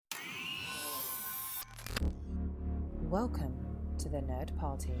Welcome to the Nerd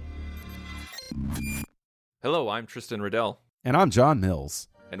Party. Hello, I'm Tristan Riddell. And I'm John Mills.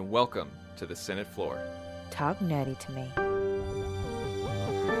 And welcome to the Senate floor. Talk nerdy to me.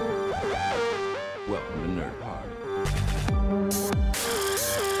 Welcome to Nerd Party.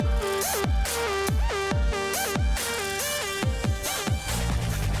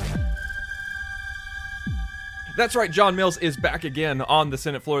 That's right, John Mills is back again on the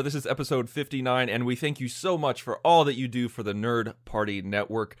Senate floor. This is episode 59, and we thank you so much for all that you do for the Nerd Party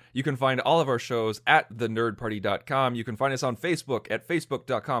Network. You can find all of our shows at thenerdparty.com. You can find us on Facebook at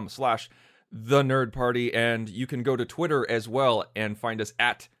facebook.com/thenerdparty, and you can go to Twitter as well and find us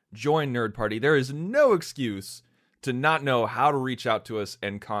at Join Nerd Party. There is no excuse to not know how to reach out to us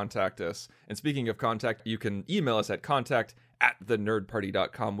and contact us. And speaking of contact, you can email us at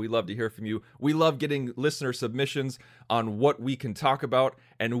contact@thenerdparty.com. We love to hear from you. We love getting listener submissions on what we can talk about,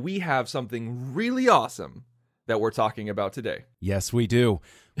 and we have something really awesome that we're talking about today. Yes, we do.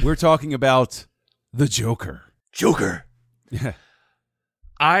 We're talking about the Joker. Joker! Yeah.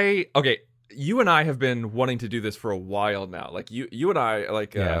 Okay, you and I have been wanting to do this for a while now. Like, you and I,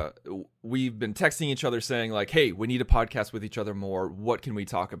 like, we've been texting each other saying, like, hey, we need a podcast with each other more. What can we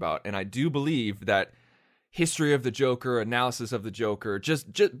talk about? And I do believe that history of the Joker, analysis of the Joker,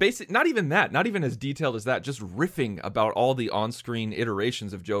 just basic, not even that, not even as detailed as that, just riffing about all the on-screen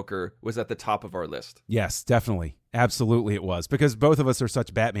iterations of Joker was at the top of our list. Yes, definitely. Absolutely it was. Because both of us are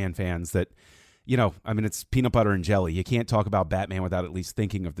such Batman fans that, you know, I mean, it's peanut butter and jelly. You can't talk about Batman without at least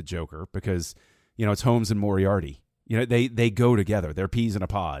thinking of the Joker because, you know, it's Holmes and Moriarty. You know, they go together. They're peas in a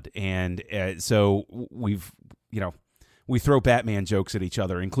pod. And so we've, you know, we throw Batman jokes at each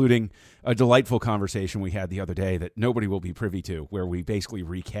other, including a delightful conversation we had the other day that nobody will be privy to, where we basically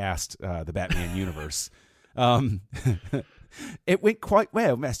recast the Batman universe. It went quite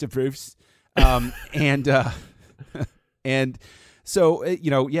well, Master Bruce. And so,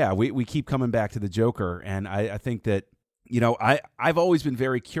 you know, yeah, we keep coming back to the Joker. And I think that, you know, I've always been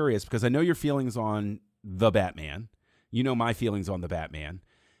very curious because I know your feelings on the Batman. You know my feelings on the Batman.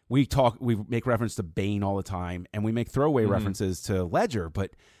 We make reference to Bane all the time, and we make throwaway references to Ledger,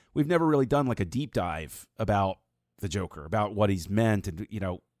 but we've never really done like a deep dive about the Joker, about what he's meant. And, you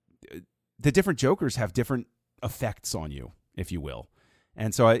know, the different Jokers have different effects on you, if you will.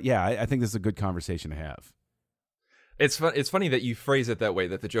 And so, I think this is a good conversation to have. It's funny that you phrase it that way,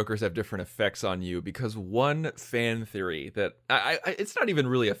 that the Jokers have different effects on you, because one fan theory that it's not even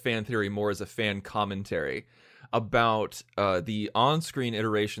really a fan theory, more as a fan commentary about the on-screen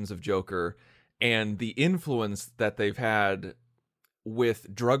iterations of Joker and the influence that they've had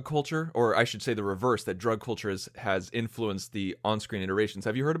with drug culture, or I should say the reverse, that drug culture has influenced the on-screen iterations.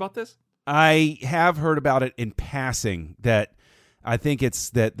 Have you heard about this? I have heard about it in passing, that I think it's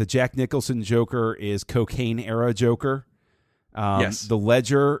that the Jack Nicholson Joker is cocaine-era Joker. Yes. The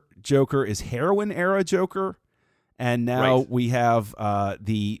Ledger Joker is heroin-era Joker. And now we have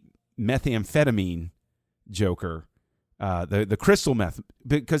the methamphetamine Joker, the crystal meth,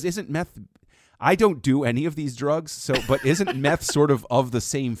 because isn't meth, I don't do any of these drugs, but isn't meth sort of the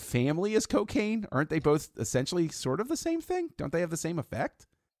same family as cocaine? Aren't they both essentially sort of the same thing? Don't they have the same effect?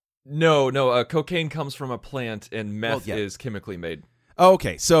 No, cocaine comes from a plant and meth is chemically made. Oh,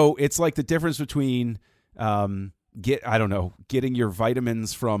 okay, so it's like the difference between getting your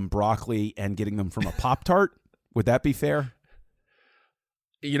vitamins from broccoli and getting them from a Pop-Tart. Would that be fair?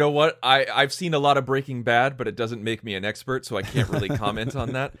 You know what? I've seen a lot of Breaking Bad, but it doesn't make me an expert, so I can't really comment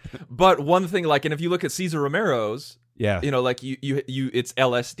on that. But one thing, like, and if you look at Cesar Romero's, you know, like you it's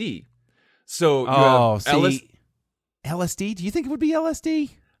LSD. So LSD? Do you think it would be LSD?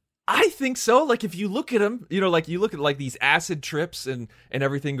 I think so. Like, if you look at them, you know, like you look at like these acid trips and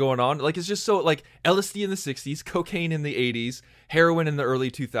everything going on, like it's just so like LSD in the 60s, cocaine in the 80s, heroin in the early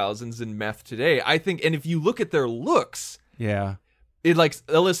 2000s, and meth today. I think, and if you look at their looks, it like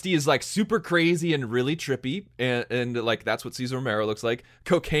LSD is like super crazy and really trippy, and like that's what Cesar Romero looks like.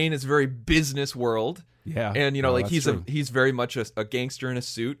 Cocaine is very business world, and you know, like he's very much a gangster in a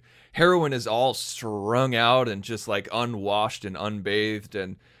suit. Heroin is all strung out and just like unwashed and unbathed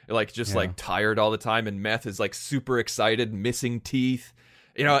and like just like tired all the time, and meth is like super excited, missing teeth,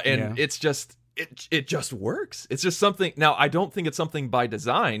 you know, and it's just it just works. It's just something. Now, I don't think it's something by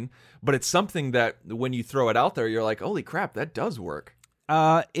design, but it's something that when you throw it out there, you're like, holy crap, that does work.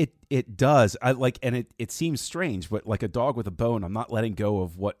 It does. It seems strange, but like a dog with a bone, I'm not letting go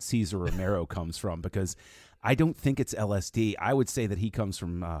of what Cesar Romero comes from, because I don't think it's LSD. I would say that he comes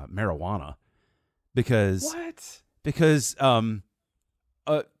from marijuana, because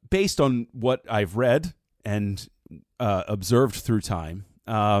based on what I've read and observed through time,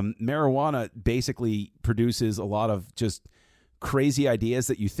 Marijuana basically produces a lot of just crazy ideas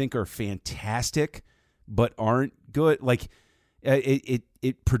that you think are fantastic, but aren't good. Like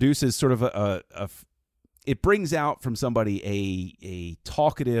it produces sort of it brings out from somebody a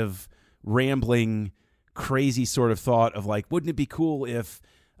talkative, rambling, crazy sort of thought of like, wouldn't it be cool if,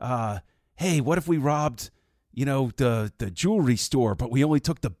 hey, what if we robbed, the jewelry store, but we only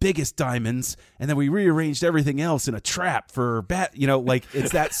took the biggest diamonds and then we rearranged everything else in a trap for like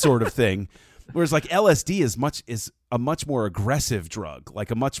it's that sort of thing. Whereas like LSD is a much more aggressive drug,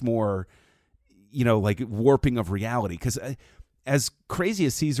 like a much more, like warping of reality. Because as crazy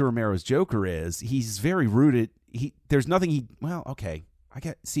as Cesar Romero's Joker is, he's very rooted. There's nothing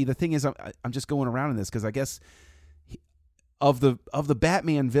the thing is, I'm just going around in this because I guess of the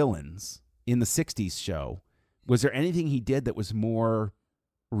Batman villains in the 60s show, was there anything he did that was more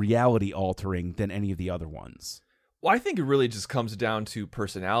reality altering than any of the other ones? Well, I think it really just comes down to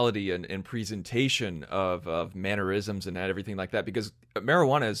personality and presentation of mannerisms and everything like that, because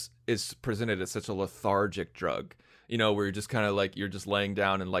marijuana is presented as such a lethargic drug, where you're just kind of like, you're just laying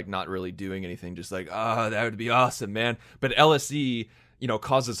down and like not really doing anything, just like, that would be awesome, man. But LSD,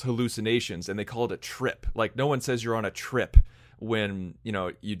 causes hallucinations, and they call it a trip. Like, no one says you're on a trip when,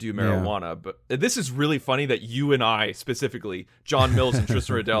 you do marijuana. Yeah. But this is really funny that you and I, specifically, John Mills and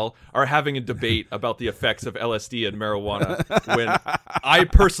Tristan Riddell, are having a debate about the effects of LSD and marijuana when I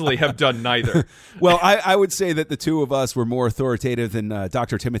personally have done neither. Well, I would say that the two of us were more authoritative than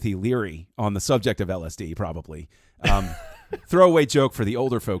Dr. Timothy Leary on the subject of LSD, probably. Throwaway joke for the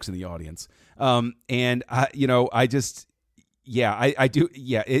older folks in the audience. And, I just... Yeah, I do.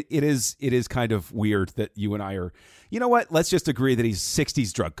 Yeah, it is kind of weird that you and I are, you know what? Let's just agree that he's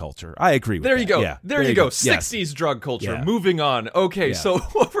 60s drug culture. I agree with that. There you go. Yeah, there you go. Yes. 60s drug culture. Yeah. Moving on. Okay, Yeah. So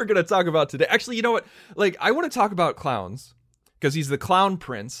what we're going to talk about today. Actually, you know what? Like, I want to talk about clowns because he's the clown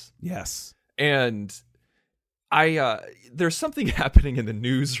prince. Yes. And there's something happening in the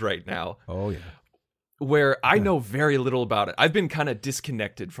news right now. Oh, yeah. Where I know very little about it. I've been kind of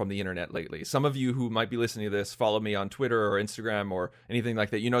disconnected from the internet lately. Some of you who might be listening to this follow me on Twitter or Instagram or anything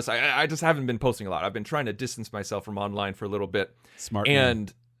like that. So I just haven't been posting a lot. I've been trying to distance myself from online for a little bit. Smart.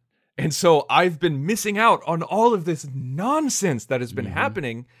 And so I've been missing out on all of this nonsense that has been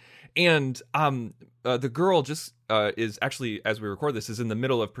happening. And the girl just is actually, as we record this, is in the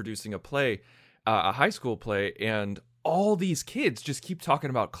middle of producing a play, a high school play. And all these kids just keep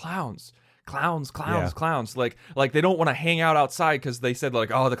talking about clowns. Clowns. Like they don't want to hang out outside because they said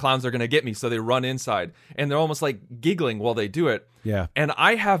like, oh, the clowns are going to get me. So they run inside and they're almost like giggling while they do it. Yeah. And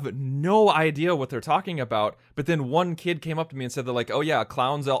I have no idea what they're talking about. But then one kid came up to me and said, they're like, oh yeah,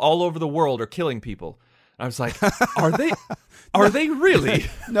 clowns all over the world are killing people. And I was like, are they really?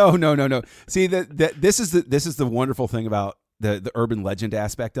 No. See this is the wonderful thing about the urban legend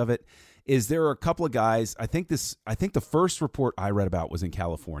aspect of it is there are a couple of guys. I think the first report I read about was in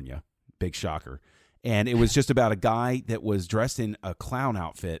California. Big shocker. And it was just about a guy that was dressed in a clown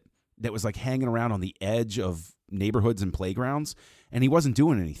outfit that was like hanging around on the edge of neighborhoods and playgrounds. And he wasn't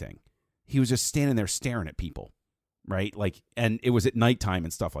doing anything. He was just standing there staring at people. Right. Like, and it was at nighttime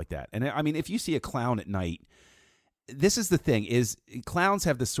and stuff like that. And I mean, if you see a clown at night, this is the thing is clowns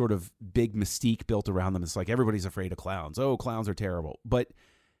have this sort of big mystique built around them. It's like, everybody's afraid of clowns. Oh, clowns are terrible. But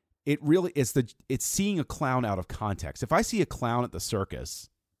it really, it's seeing a clown out of context. If I see a clown at the circus,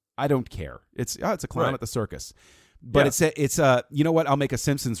 I don't care. It's a clown right. at the circus. But it's you know what? I'll make a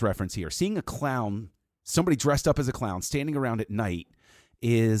Simpsons reference here. Seeing a clown, somebody dressed up as a clown standing around at night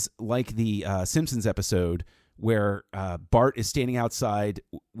is like the Simpsons episode where Bart is standing outside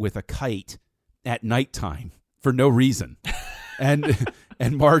with a kite at nighttime for no reason. And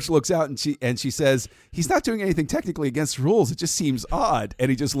Marge looks out and she says, he's not doing anything technically against rules. It just seems odd. And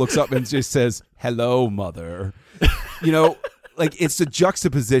he just looks up and just says, hello, mother. Like it's the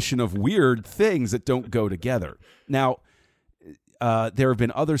juxtaposition of weird things that don't go together. Now, there have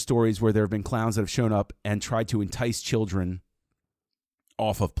been other stories where there have been clowns that have shown up and tried to entice children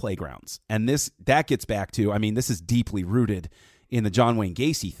off of playgrounds. And that gets back to, I mean, this is deeply rooted in the John Wayne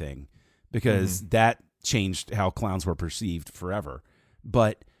Gacy thing because that changed how clowns were perceived forever.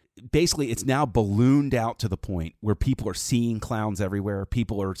 But basically, it's now ballooned out to the point where people are seeing clowns everywhere.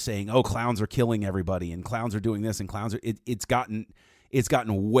 People are saying, "Oh, clowns are killing everybody, and clowns are doing this, and clowns are." It's gotten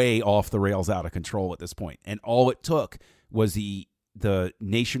way off the rails, out of control at this point. And all it took was the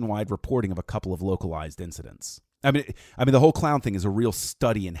nationwide reporting of a couple of localized incidents. I mean, the whole clown thing is a real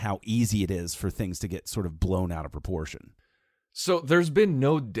study in how easy it is for things to get sort of blown out of proportion. So there's been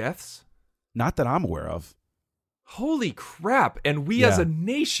no deaths? Not that I'm aware of. Holy crap. And we as a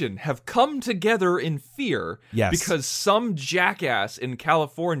nation have come together in fear because some jackass in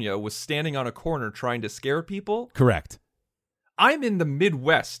California was standing on a corner trying to scare people. Correct. I'm in the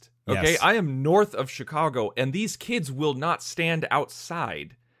Midwest, okay? Yes. I am north of Chicago, and these kids will not stand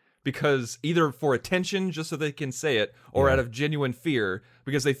outside because either for attention, just so they can say it, or out of genuine fear,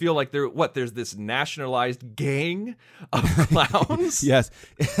 because they feel like there's this nationalized gang of clowns? Yes.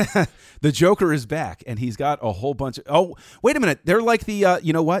 The Joker is back, and he's got a whole bunch of... Oh, wait a minute. They're like the...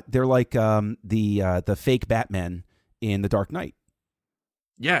 you know what? They're like the fake Batmen in The Dark Knight.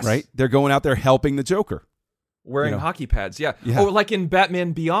 Yes. Right? They're going out there helping the Joker. Wearing hockey pads, yeah. Or like in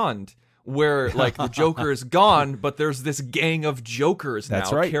Batman Beyond, where like the Joker is gone, but there's this gang of Jokers now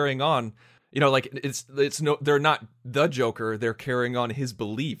carrying on. You know, like they're not the Joker, they're carrying on his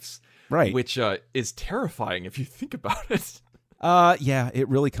beliefs. Right. Which is terrifying if you think about it. Yeah, it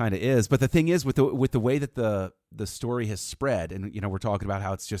really kind of is. But the thing is, with the way that the story has spread, and we're talking about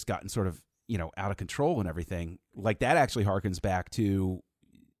how it's just gotten sort of out of control and everything, like that actually harkens back to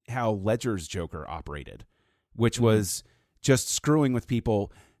how Ledger's Joker operated, which was just screwing with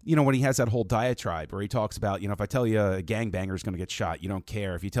people. When he has that whole diatribe where he talks about, if I tell you a gangbanger is going to get shot, you don't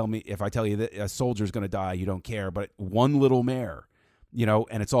care. If I tell you that a soldier is going to die, you don't care. But one little mayor,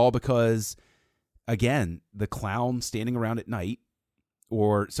 and it's all because, again, the clown standing around at night,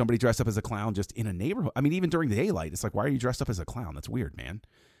 or somebody dressed up as a clown just in a neighborhood. I mean, even during the daylight, it's like, why are you dressed up as a clown? That's weird, man.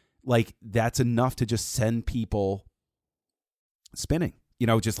 Like, that's enough to just send people spinning,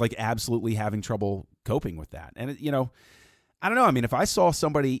 just like absolutely having trouble coping with that. And, I don't know. I mean, if I saw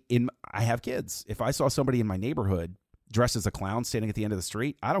somebody I have kids. If I saw somebody in my neighborhood dressed as a clown standing at the end of the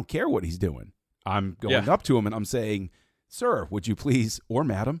street, I don't care what he's doing. I'm going up to him and I'm saying, sir, would you please, or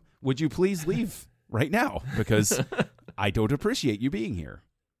madam, would you please leave right now? Because I don't appreciate you being here.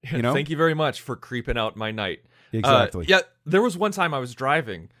 Thank you very much for creeping out my night. Exactly. There was one time I was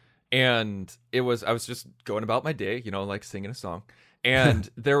driving and I was just going about my day, like singing a song. And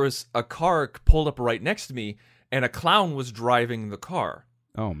there was a car pulled up right next to me, and a clown was driving the car.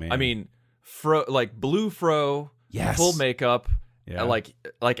 Oh man! I mean, blue fro, yes, full makeup, like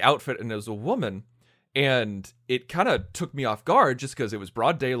outfit, and it was a woman. And it kind of took me off guard just because it was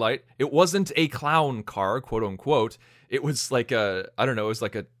broad daylight. It wasn't a clown car, quote unquote. It was like it was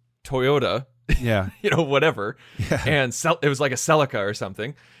like a Toyota, whatever. Yeah. And it was like a Celica or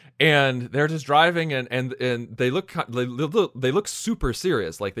something. And they're just driving, and they look super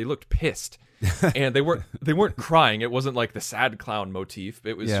serious, like they looked pissed, and they weren't crying. It wasn't like the sad clown motif.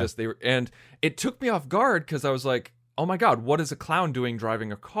 It was just and it took me off guard because I was like, oh my god, what is a clown doing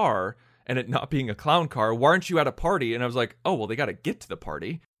driving a car and it not being a clown car? Why aren't you at a party? And I was like, oh well, they got to get to the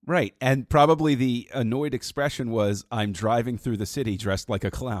party, right? And probably the annoyed expression was, I'm driving through the city dressed like a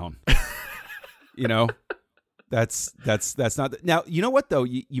clown. That's not now. You know what though?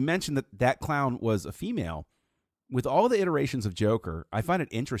 You mentioned that clown was a female. With all the iterations of Joker, I find it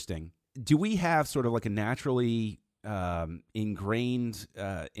interesting. Do we have sort of like a naturally ingrained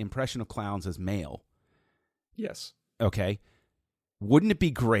impression of clowns as male? Yes. Okay. Wouldn't it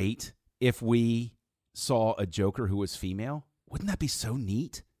be great if we saw a Joker who was female? Wouldn't that be so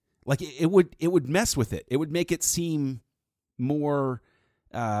neat? Like it would mess with it. It would make it seem more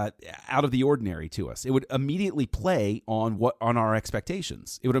out of the ordinary to us. It would immediately play on our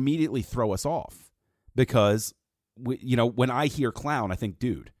expectations. It would immediately throw us off because when I hear clown, I think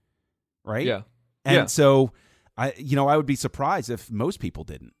dude, right? Yeah. And so I would be surprised if most people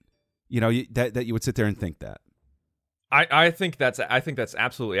didn't, that you would sit there and think that. I think that's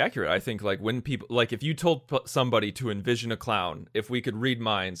absolutely accurate. I think like when people, like if you told somebody to envision a clown, if we could read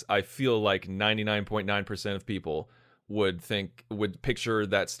minds, I feel like 99.9% of people would picture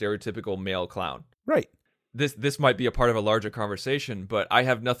that stereotypical male clown. Right. This might be a part of a larger conversation, but I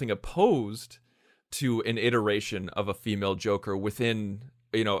have nothing opposed to an iteration of a female Joker within,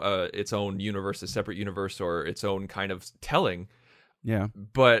 its own universe, a separate universe, or its own kind of telling. Yeah.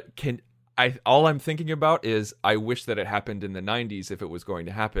 But all I'm thinking about is I wish that it happened in the 90s if it was going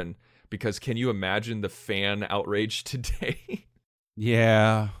to happen, because can you imagine the fan outrage today?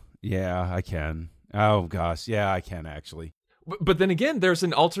 Yeah, I can. Oh, gosh. Yeah, I can actually. But then again, there's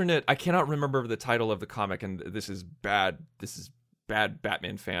an alternate. I cannot remember the title of the comic, and this is bad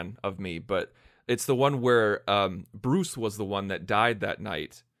Batman fan of me, but it's the one where Bruce was the one that died that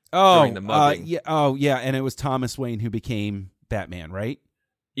night during the mugging. Yeah, and it was Thomas Wayne who became Batman, right?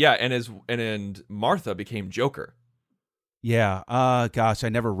 Yeah, and Martha became Joker. Yeah. Gosh, I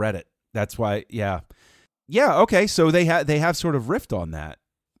never read it. That's why. Yeah. Okay. So they have sort of riffed on that.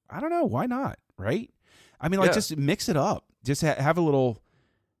 I don't know. Why not? Right? I mean, just mix it up. Just have a little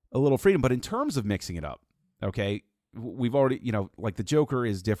freedom. But in terms of mixing it up, Okay, we've already, like the Joker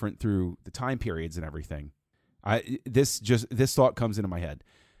is different through the time periods and everything. This thought comes into my head.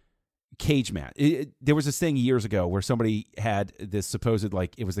 Cage match. There was this thing years ago where somebody had this supposed,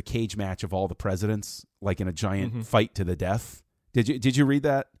 like, it was a cage match of all the presidents, like in a giant fight to the death. Did you read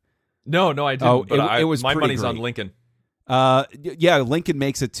that? No, I didn't. Oh, but it was my pretty money's great. on Lincoln. Yeah, Lincoln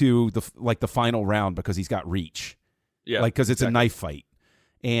makes it to the final round because he's got reach. Yeah, like because it's a knife fight,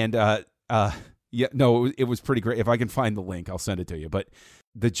 and it was pretty great. If I can find the link, I'll send it to you. But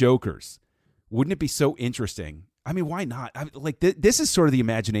the Jokers, wouldn't it be so interesting? I mean, why not? This is sort of the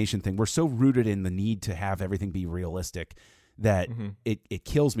imagination thing. We're so rooted in the need to have everything be realistic that it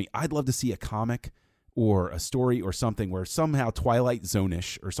kills me. I'd love to see a comic or a story or something where somehow Twilight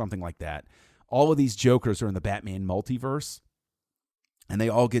Zone-ish or something like that. All of these Jokers are in the Batman multiverse, and they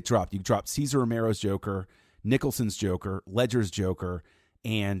all get dropped. You drop Cesar Romero's Joker, Nicholson's Joker, Ledger's Joker,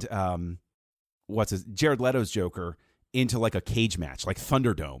 and Jared Leto's Joker into like a cage match, like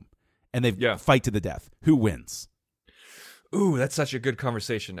Thunderdome, and they fight to the death. Who wins? Ooh, that's such a good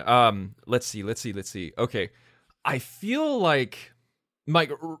conversation. Let's see. Okay, I feel like,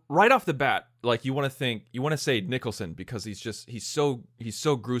 Mike, right off the bat, like you want to say Nicholson because he's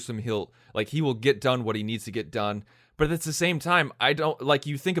so gruesome. He will get done what he needs to get done. But at the same time, I don't like,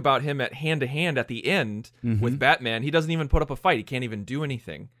 you think about him at hand to hand at the end with Batman. He doesn't even put up a fight. He can't even do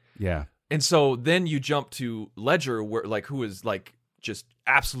anything. Yeah. And so then you jump to Ledger, who is like just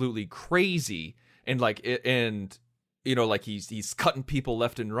absolutely crazy and he's cutting people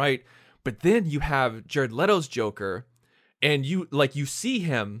left and right. But then you have Jared Leto's Joker, and you see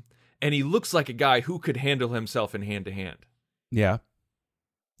him, and he looks like a guy who could handle himself in hand to hand. Yeah.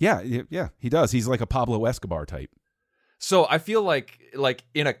 Yeah, he does. He's like a Pablo Escobar type. So I feel like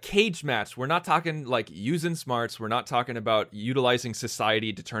in a cage match, we're not talking like using smarts. We're not talking about utilizing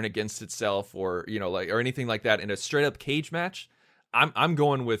society to turn against itself or anything like that. In a straight up cage match, I'm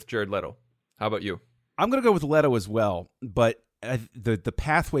going with Jared Leto. How about you? I'm going to go with Leto as well, but the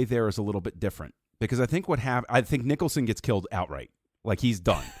pathway there is a little bit different because I think I think Nicholson gets killed outright. Like, he's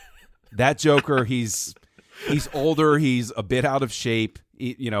done. That Joker, he's older, he's a bit out of shape.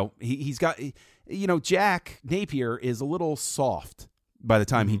 He's got, Jack Napier is a little soft by the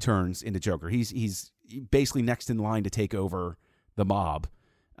time he turns into Joker. He's basically next in line to take over the mob.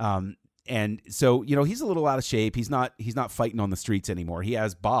 And so, he's a little out of shape. He's not fighting on the streets anymore. He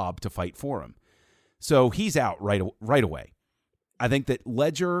has Bob to fight for him. So he's out right away. I think that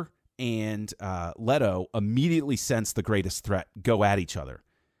Ledger and Leto immediately sense the greatest threat go at each other.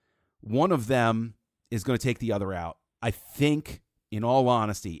 One of them is going to take the other out. I think, in all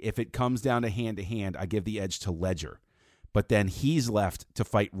honesty, if it comes down to hand, I give the edge to Ledger. But then he's left to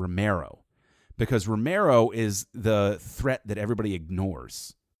fight Romero because Romero is the threat that everybody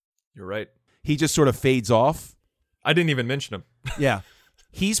ignores. You're right. He just sort of fades off. I didn't even mention him. Yeah.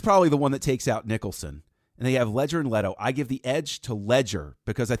 He's probably the one that takes out Nicholson. And they have Ledger and Leto. I give the edge to Ledger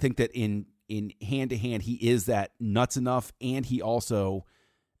because I think that in hand-to-hand, he is that nuts enough. And he also,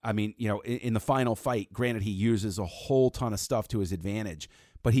 in the final fight, granted, he uses a whole ton of stuff to his advantage.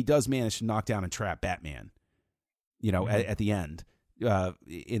 But he does manage to knock down and trap Batman, at the end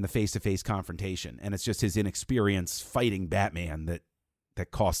in the face-to-face confrontation. And it's just his inexperience fighting Batman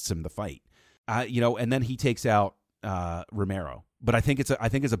that costs him the fight. And then he takes out Romero. But I think it's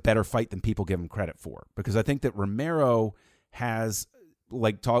a better fight than people give him credit for because I think that Romero has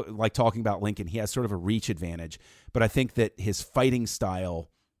talking about Lincoln, he has sort of a reach advantage, but I think that his fighting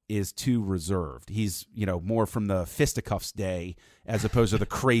style is too reserved. He's more from the fisticuffs day as opposed to the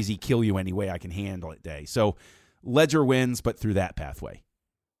crazy kill you any way I can handle it day. So Ledger wins, but through that pathway.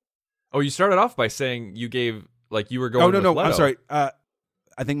 Oh, you started off by saying you gave you were going. No, with Leto. I'm sorry.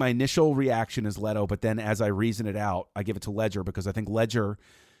 I think my initial reaction is Leto, but then as I reason it out, I give it to Ledger because I think Ledger,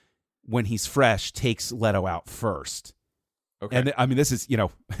 when he's fresh, takes Leto out first. Okay. And this is,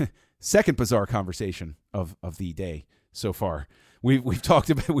 second bizarre conversation of the day so far. We've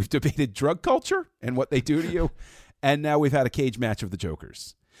debated drug culture and what they do to you, and now we've had a cage match of the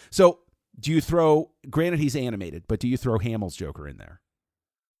Jokers. So do you granted he's animated, but do you throw Hamill's Joker in there?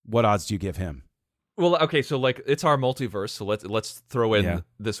 What odds do you give him? Well, okay, so it's our multiverse, so let's throw in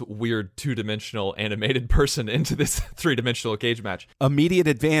this weird 2-dimensional animated person into this 3-dimensional cage match. Immediate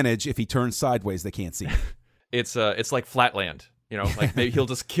advantage if he turns sideways, they can't see him. It's like Flatland, maybe he'll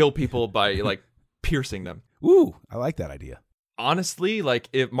just kill people by piercing them. Ooh, I like that idea. Honestly,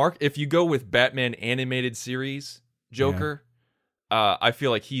 if you go with Batman animated series Joker, I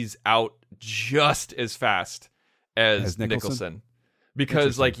feel like he's out just as fast as Nicholson.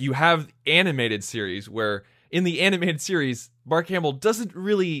 Because you have animated series where in the animated series, Mark Hamill doesn't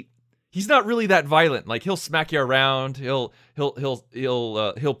really, he's not really that violent. Like he'll smack you around, he'll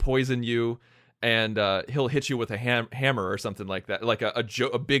poison you, and he'll hit you with a hammer or something like that, like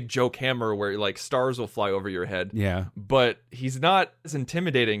a big joke hammer where like stars will fly over your head. Yeah. But he's not as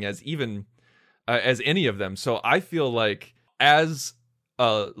intimidating as even as any of them. So I feel like as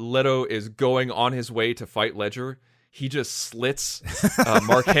Leto is going on his way to fight Ledger, he just slits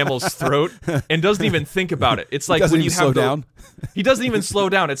Mark Hamill's throat and doesn't even think about it. It's like when you have he doesn't even slow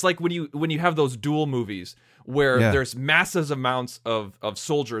down. It's like when you have those duel movies where there's massive amounts of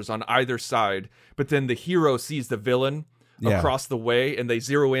soldiers on either side, but then the hero sees the villain across the way and they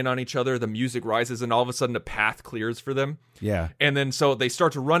zero in on each other, the music rises, and all of a sudden a path clears for them. Yeah. And then so they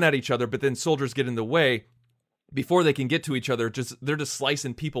start to run at each other, but then soldiers get in the way. Before they can get to each other, they're just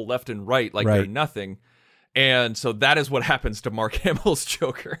slicing people left and right like they're nothing. And so that is what happens to Mark Hamill's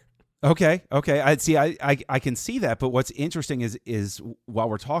Joker. Okay. I can see that, but what's interesting is while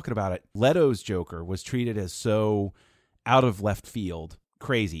we're talking about it, Leto's Joker was treated as so out of left field,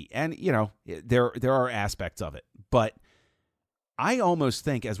 crazy. And, you know, there are aspects of it. But I almost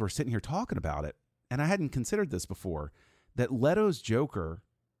think, as we're sitting here talking about it, and I hadn't considered this before, that Leto's Joker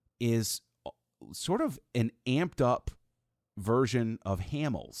is sort of an amped up version of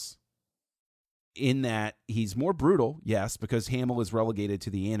Hamill's, in that he's more brutal, yes, because Hamill is relegated to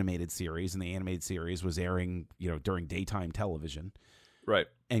the animated series, and the animated series was airing, you know, during daytime television, right,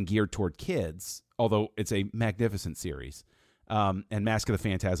 and geared toward kids, although it's a magnificent series. And Mask of the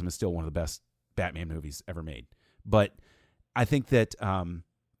Phantasm is still one of the best Batman movies ever made. But I think that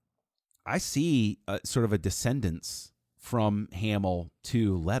I see sort of a descendance from Hamill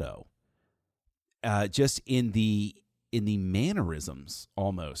to Leto. Just in the mannerisms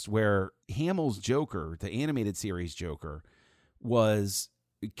almost, where Hamill's Joker, the animated series Joker, was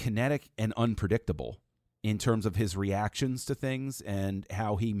kinetic and unpredictable in terms of his reactions to things and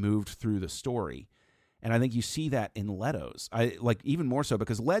how he moved through the story. And I think you see that in Leto's. I like even more so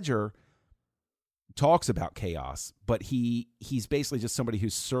because Ledger talks about chaos, but he's basically just somebody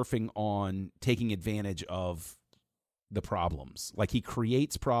who's surfing on taking advantage of the problems. Like he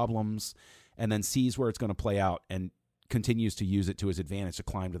creates problems and then sees where it's going to play out and continues to use it to his advantage to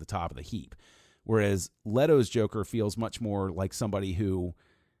climb to the top of the heap. Whereas Leto's Joker feels much more like somebody who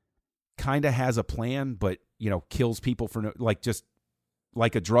kind of has a plan, but, you know, kills people for no, like just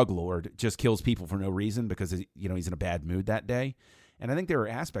like a drug lord, just kills people for no reason because, you know, he's in a bad mood that day. And I think there are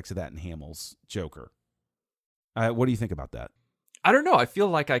aspects of that in Hamill's Joker. What do you think about that? I don't know. I feel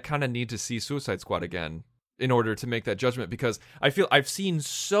like I kind of need to see Suicide Squad again in order to make that judgment, because I feel I've seen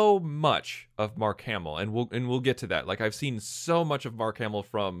so much of Mark Hamill, and we'll get to that. Like I've seen so much of Mark Hamill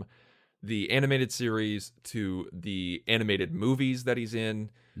from the animated series to the animated movies that he's in,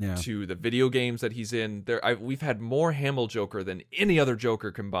 to the video games that he's in. We've had more Hamill Joker than any other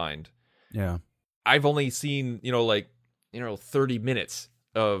Joker combined. Yeah. I've only seen, 30 minutes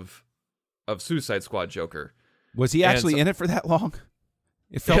of Suicide Squad Joker. Was he actually in it for that long?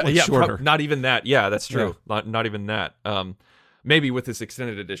 It felt shorter. Not even that. Yeah, that's true. Yeah. Not even that. Maybe with this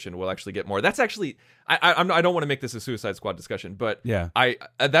extended edition, we'll actually get more. That's actually, I don't want to make this a Suicide Squad discussion, but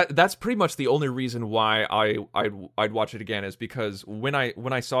that's pretty much the only reason why I'd watch it again, is because when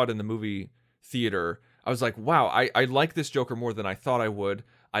I saw it in the movie theater, I was like, wow, I like this Joker more than I thought I would.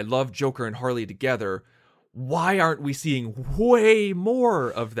 I love Joker and Harley together. Why aren't we seeing way more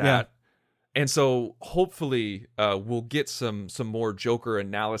of that? Yeah. And so hopefully we'll get some more Joker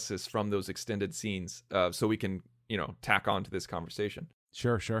analysis from those extended scenes, so we can, tack on to this conversation.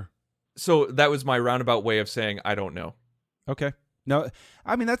 Sure. So that was my roundabout way of saying I don't know. Okay. No,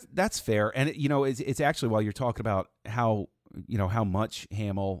 I mean that's fair, and it's actually, while you're talking about how much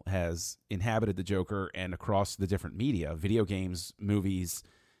Hamill has inhabited the Joker and across the different media, video games, movies,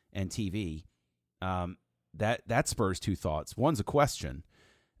 and TV, that spurs two thoughts. One's a question.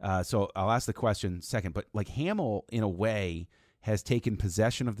 So I'll ask the question second, but like Hamill, in a way, has taken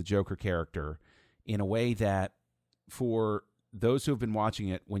possession of the Joker character in a way that, for those who have been watching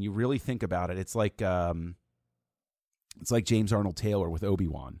it, when you really think about it, it's like James Arnold Taylor with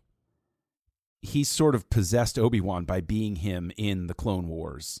Obi-Wan. He's sort of possessed Obi-Wan by being him in the Clone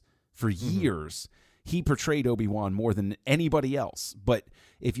Wars. For years, he portrayed Obi-Wan more than anybody else. But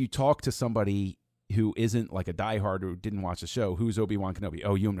if you talk to somebody who isn't like a diehard who didn't watch the show, who's Obi-Wan Kenobi?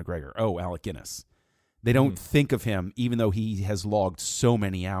 Oh, Ewan McGregor. Oh, Alec Guinness. They don't think of him, even though he has logged so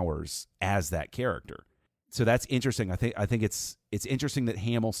many hours as that character. So that's interesting. I think it's interesting that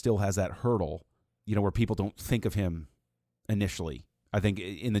Hamill still has that hurdle, where people don't think of him initially, I think,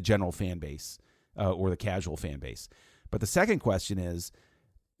 in the general fan base or the casual fan base. But the second question is,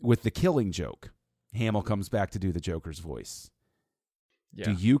 with the Killing Joke, Hamill comes back to do the Joker's voice. Yeah.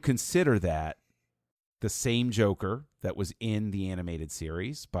 Do you consider that the same Joker that was in the animated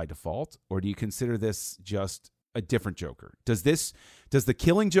series by default, or do you consider this just a different Joker? Does the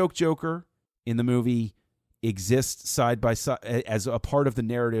Killing Joke Joker in the movie exist side by side as a part of the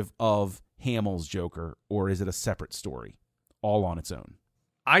narrative of Hamill's Joker, or is it a separate story all on its own?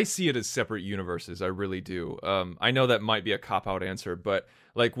 I see it as separate universes. I really do. I know that might be a cop-out answer, but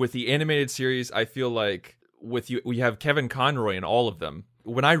like with the animated series, I feel like we have Kevin Conroy in all of them.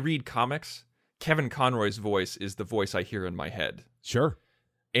 When I read comics, Kevin Conroy's voice is the voice I hear in my head. Sure.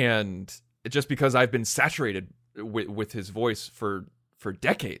 And just because I've been saturated with his voice for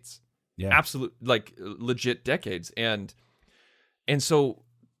decades. Yeah. Absolute, like legit decades. And so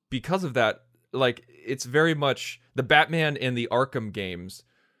because of that, like it's very much the Batman in the Arkham games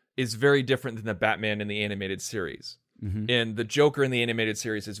is very different than the Batman in the animated series. Mm-hmm. And the Joker in the animated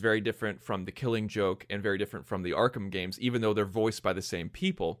series is very different from the Killing Joke and very different from the Arkham games, even though they're voiced by the same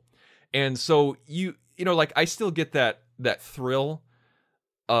people. And so you know, like I still get that thrill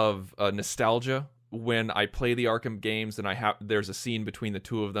of nostalgia when I play the Arkham games and there's a scene between the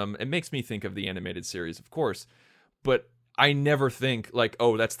two of them. It makes me think of the animated series, of course, but I never think like,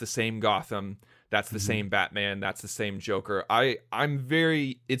 oh, that's the same Gotham, that's the same Batman, that's the same Joker.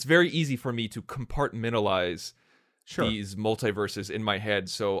 It's very easy for me to compartmentalize these multiverses in my head.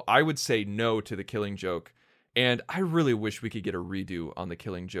 So I would say no to the Killing Joke. And I really wish we could get a redo on the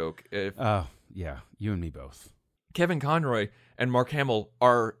Killing Joke. Yeah, you and me both. Kevin Conroy and Mark Hamill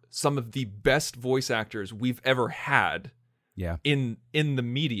are some of the best voice actors we've ever had in the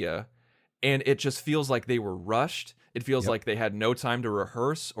media. And it just feels like they were rushed. It feels like they had no time to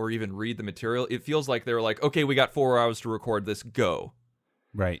rehearse or even read the material. It feels like they were like, okay, we got 4 hours to record this, go.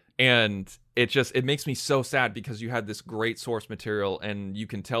 Right. And it makes me so sad because you had this great source material and you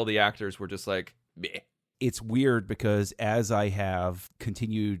can tell the actors were just like, meh. It's weird because as I have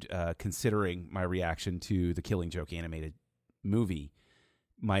continued considering my reaction to the Killing Joke animated movie,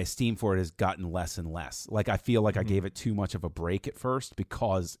 my esteem for it has gotten less and less. Like I feel like I gave it too much of a break at first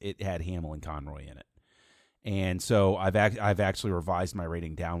because it had Hamill and Conroy in it. And so I've actually revised my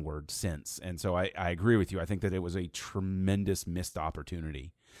rating downward since. And so I agree with you. I think that it was a tremendous missed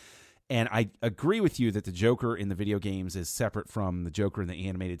opportunity. And I agree with you that the Joker in the video games is separate from the Joker in the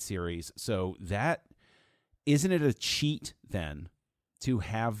animated series. So that, isn't it a cheat then to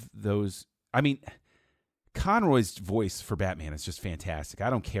have those? I mean, Conroy's voice for Batman is just fantastic. I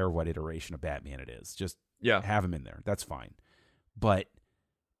don't care what iteration of Batman it is. Just have him in there. That's fine. But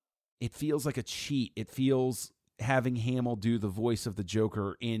it feels like a cheat. It feels having Hamill do the voice of the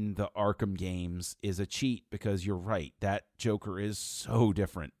Joker in the Arkham games is a cheat because you're right. That Joker is so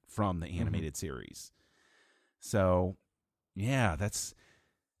different from the animated series. So, yeah, that's...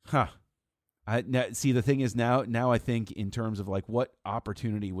 See, the thing is now I think in terms of like what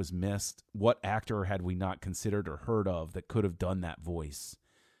opportunity was missed, what actor had we not considered or heard of that could have done that voice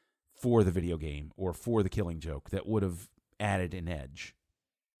for the video game or for the Killing Joke that would have added an edge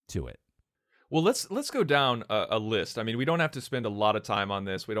to it. Well, let's go down a list. I mean, we don't have to spend a lot of time on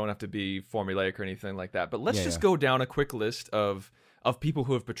this. We don't have to be formulaic or anything like that. But let's just go down a quick list of people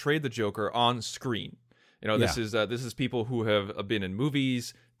who have portrayed the Joker on screen. You know, this is people who have been in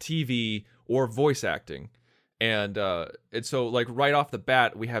movies, TV, or voice acting. And so, like, right off the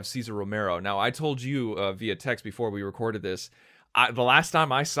bat, we have Cesar Romero. Now, I told you via text before we recorded this, the last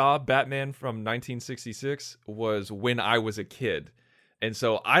time I saw Batman from 1966 was when I was a kid. And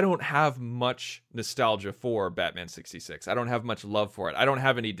so I don't have much nostalgia for Batman 66. I don't have much love for it. I don't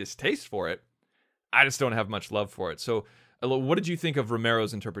have any distaste for it. I just don't have much love for it. So what did you think of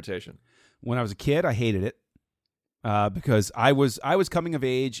Romero's interpretation? When I was a kid, I hated it because I was coming of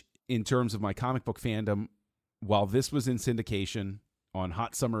age in terms of my comic book fandom while this was in syndication on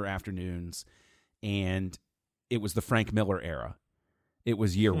hot summer afternoons, and it was the Frank Miller era. It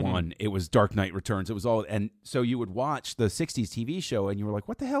was year one. It was Dark Knight Returns. It was all, and so you would watch the 60s TV show and you were like,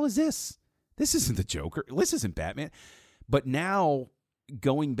 what the hell is this? This isn't the Joker. This isn't Batman. But now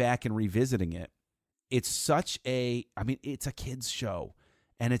going back and revisiting it, it's such a kid's show.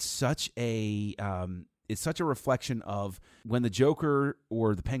 And it's such a reflection of when the Joker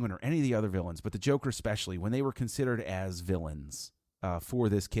or the Penguin or any of the other villains, but the Joker especially, when they were considered as villains for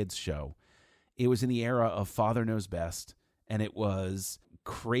this kid's show, it was in the era of Father Knows Best, and it was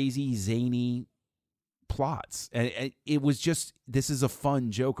crazy, zany plots. And it was just, this is a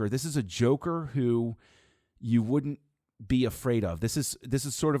fun Joker. This is a Joker who you wouldn't be afraid of. This is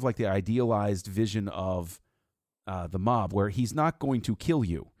sort of like the idealized vision of the mob, where he's not going to kill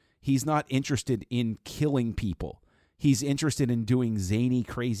you. He's not interested in killing people. He's interested in doing zany,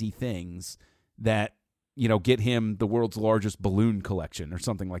 crazy things that get him the world's largest balloon collection or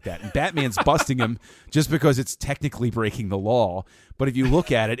something like that. And Batman's busting him just because it's technically breaking the law. But if you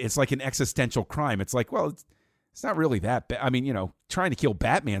look at it, it's like an existential crime. It's like, well, it's not really that bad. I mean, trying to kill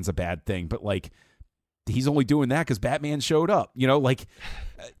Batman's a bad thing, but like he's only doing that because Batman showed up.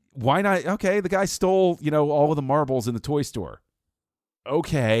 Why not? Okay, the guy stole, all of the marbles in the toy store.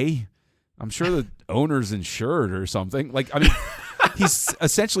 Okay. I'm sure the owner's insured or something. Like, I mean, he's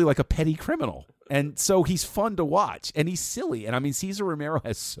essentially like a petty criminal. And so he's fun to watch, and he's silly. And I mean, Cesar Romero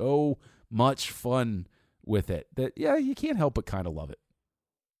has so much fun with it that, yeah, you can't help but kind of love it.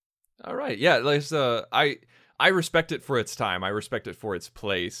 All right. Yeah. I respect it for its time. I respect it for its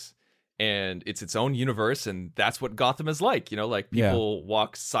place. And it's its own universe, and that's what Gotham is like. Like people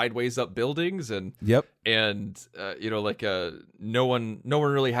walk sideways up buildings, and yep, and no one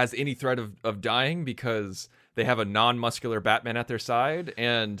really has any threat of dying because they have a non-muscular Batman at their side,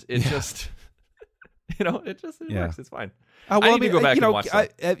 and it just, it works. It's fine. Well, I need to go back and watch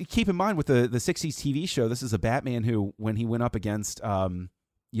that. Keep in mind with the '60s TV show, this is a Batman who, when he went up against a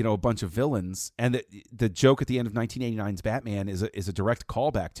bunch of villains, and the joke at the end of 1989's Batman is a direct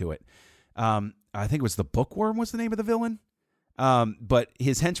callback to it. I think it was the Bookworm was the name of the villain. But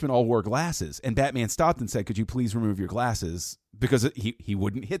his henchmen all wore glasses, and Batman stopped and said, "Could you please remove your glasses?" Because he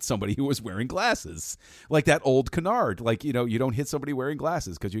wouldn't hit somebody who was wearing glasses, like that old canard. Like, you don't hit somebody wearing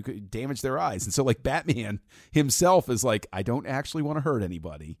glasses because you could damage their eyes. And so, like, Batman himself is like, I don't actually want to hurt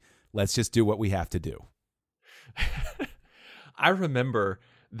anybody. Let's just do what we have to do. I remember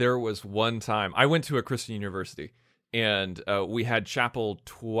there was one time I went to a Christian university, and we had chapel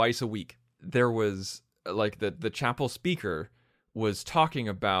twice a week. There was like the chapel speaker was talking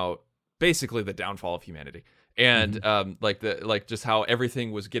about basically the downfall of humanity, and just how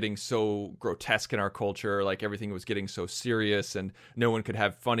everything was getting so grotesque in our culture, like everything was getting so serious, and no one could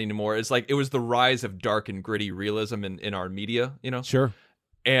have fun anymore. It's like it was the rise of dark and gritty realism in our media, Sure.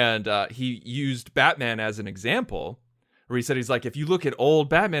 And he used Batman as an example, where he said, he's like, if you look at old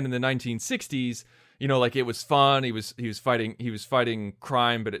Batman in the 1960s, like it was fun. He was fighting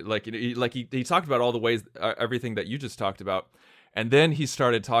crime, but he talked about all the ways, everything that you just talked about. And then he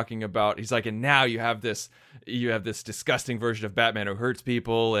started talking about, he's like, and now you have this disgusting version of Batman who hurts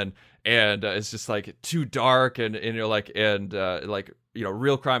people, and it's just like too dark, and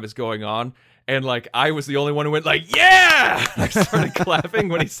real crime is going on. And like, I was the only one who went like, yeah! I started clapping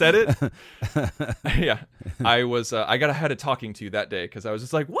when he said it. Yeah, I got a head of talking to that day, because I was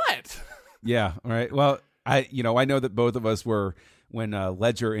just like, what? Yeah. All right. Well, I know that both of us were when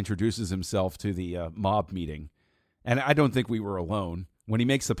Ledger introduces himself to the mob meeting, and I don't think we were alone when he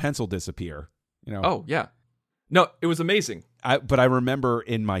makes the pencil disappear. Oh yeah, no, it was amazing. But I remember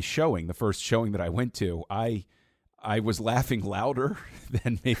in my showing, the first showing that I went to, I was laughing louder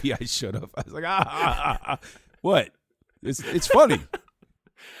than maybe I should have. I was like, what? It's funny.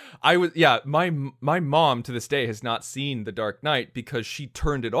 My mom to this day has not seen The Dark Knight because she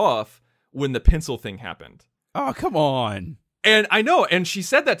turned it off when the pencil thing happened. Oh, come on. And I know, and she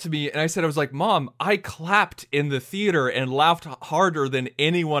said that to me, and I was like, Mom, I clapped in the theater and laughed harder than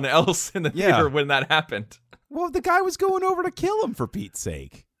anyone else in the theater when that happened. Well, the guy was going over to kill him, for Pete's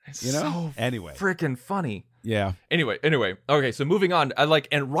sake. So anyway, freaking funny. Yeah. Anyway. Okay, so moving on.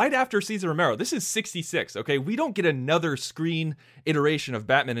 And right after Cesar Romero, this is 1966. Okay, we don't get another screen iteration of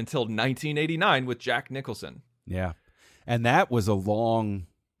Batman until 1989 with Jack Nicholson. Yeah, and that was a long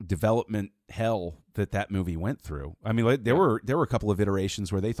development hell that movie went through. I mean, there were a couple of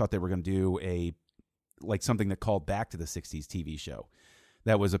iterations where they thought they were going to do something that called back to the 60s TV show.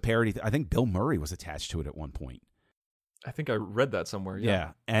 That was a parody. I think Bill Murray was attached to it at one point. I think I read that somewhere.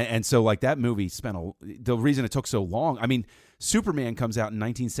 Yeah. And so like that movie the reason it took so long. I mean, Superman comes out in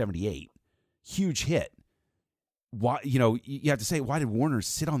 1978, huge hit. Why, you have to say, why did Warner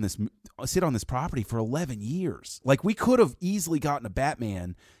sit on this property for 11 years? Like, we could have easily gotten a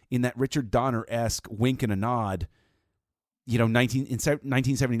Batman in that Richard Donner-esque wink and a nod, in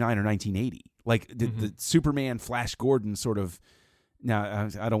 1979 or 1980. Like the Superman Flash Gordon sort of. Now,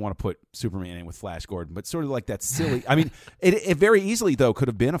 I don't want to put Superman in with Flash Gordon, but sort of like that silly. I mean, it very easily, though, could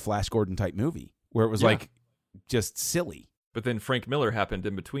have been a Flash Gordon type movie where it was like just silly. But then Frank Miller happened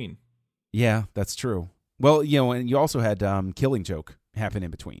in between. Yeah, that's true. Well, and you also had Killing Joke happen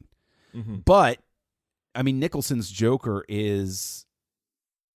in between. Mm-hmm. But, I mean, Nicholson's Joker is...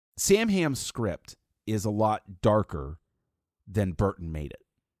 Sam Hamm's script is a lot darker than Burton made it.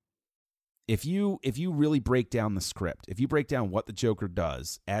 If you really break down the script, if you break down what the Joker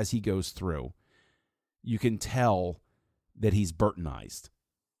does as he goes through, you can tell that he's Burtonized,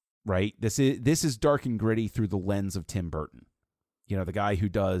 right? This is dark and gritty through the lens of Tim Burton. the guy who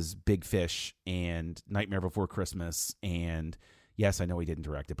does Big Fish and Nightmare Before Christmas, and yes, I know he didn't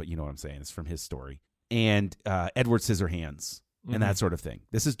direct it, but you know what I'm saying. It's from his story. And Edward Scissorhands and that sort of thing.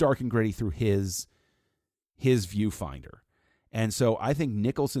 This is dark and gritty through his viewfinder. And so I think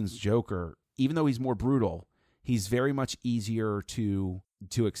Nicholson's Joker, even though he's more brutal, he's very much easier to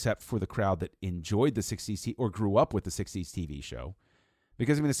accept for the crowd that enjoyed the 60s or grew up with the 60s TV show.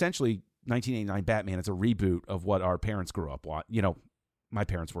 Because, I mean, essentially, 1989 Batman, it's a reboot of what our parents grew up watching. My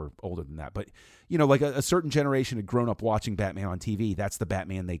parents were older than that. But, like a certain generation had grown up watching Batman on TV. That's the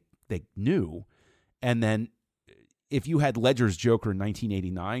Batman they knew. And then if you had Ledger's Joker in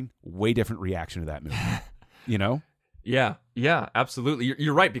 1989, way different reaction to that movie, Yeah, absolutely.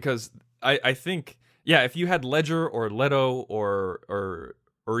 You're right, because I think, if you had Ledger or Leto or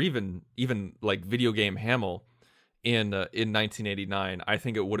even like video game Hamill in 1989, I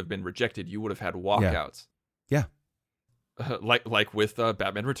think it would have been rejected. You would have had walkouts. Yeah. Like with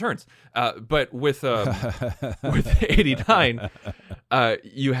Batman Returns. But with 89,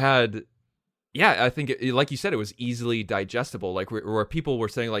 you had... Yeah, I think, like you said, it was easily digestible. Like where people were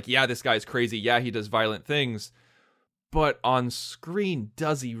saying, like, yeah, this guy's crazy. Yeah, he does violent things. But on screen,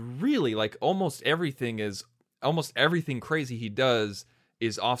 does he really? Like almost everything crazy he does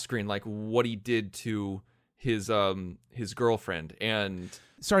is off screen. Like what he did to his girlfriend. And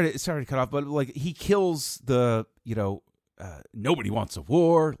sorry to cut off, but like he kills the nobody wants a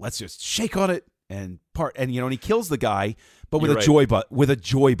war. Let's just shake on it and he kills the guy, but with a joy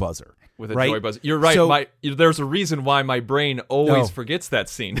buzzer. With a joy buzz. You're right. So, there's a reason why my brain always forgets that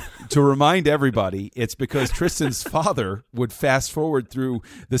scene. To remind everybody, it's because Tristan's father would fast forward through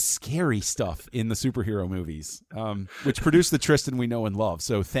the scary stuff in the superhero movies, which produced the Tristan we know and love.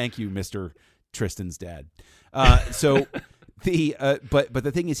 So thank you, Mr. Tristan's dad. But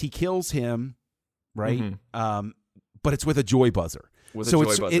the thing is, he kills him, right? Mm-hmm. But it's with a joy buzzer.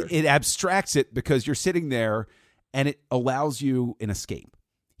 It abstracts it because you're sitting there, and it allows you an escape.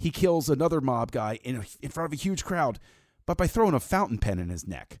 He kills another mob guy in front of a huge crowd, but by throwing a fountain pen in his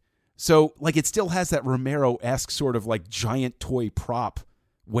neck. So, like, it still has that Romero-esque sort of like giant toy prop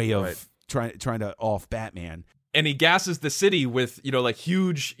way of trying to off Batman. And he gasses the city with, like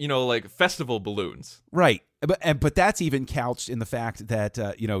huge, like festival balloons. Right. But that's even couched in the fact that,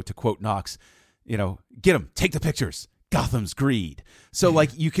 to quote Knox, get him, take the pictures. Gotham's greed. So,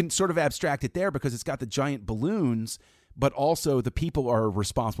 like, you can sort of abstract it there because it's got the giant balloons, but also the people are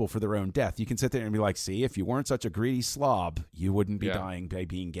responsible for their own death. You can sit there and be like, see, if you weren't such a greedy slob, you wouldn't be dying by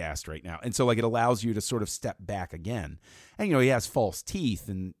being gassed right now. And so, like, it allows you to sort of step back again. And, he has false teeth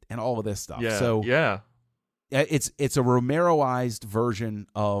and all of this stuff. Yeah. So, yeah. It's a Romero-ized version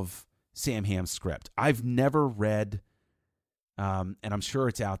of Sam Hamm's script. I've never read, and I'm sure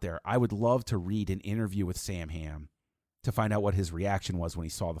it's out there. I would love to read an interview with Sam Hamm to find out what his reaction was when he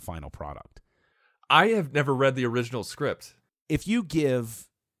saw the final product. I have never read the original script. If you give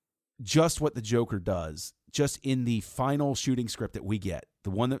just what the Joker does, just in the final shooting script that we get,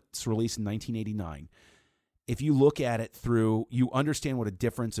 the one that's released in 1989, if you look at it through, you understand what a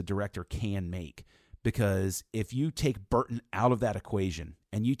difference a director can make. Because if you take Burton out of that equation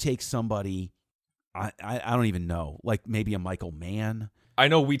and you take somebody, I don't even know, like maybe a Michael Mann. I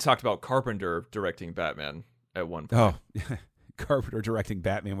know we talked about Carpenter directing Batman at one point. Oh, Carpenter directing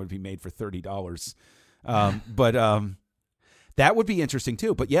Batman would be made for $30. But that would be interesting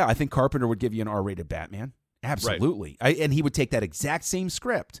too. But yeah, I think Carpenter would give you an R-rated Batman. Absolutely. Right. And he would take that exact same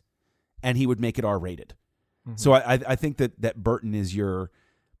script and he would make it R-rated. Mm-hmm. So I think that Burton is your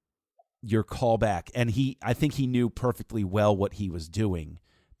callback. And I think he knew perfectly well what he was doing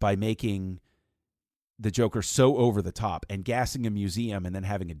by making the Joker so over the top and gassing a museum and then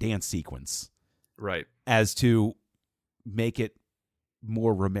having a dance sequence. Right. As to make it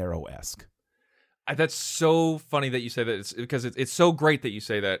more Romero-esque. That's so funny that you say that. It's so great that you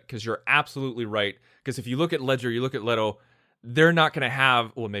say that, because you're absolutely right. Because if you look at Ledger, you look at Leto, they're not going to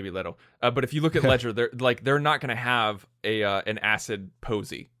have, well, maybe Leto, but if you look at Ledger, they're not going to have an acid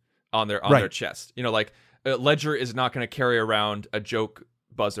posy on their chest. Ledger is not going to carry around a joke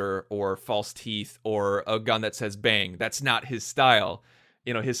buzzer or false teeth or a gun that says bang. That's not his style.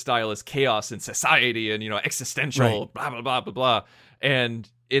 His style is chaos and society and, existential, blah, blah, blah, blah, blah. And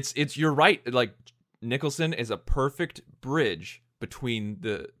it's you're right. Like, Nicholson is a perfect bridge between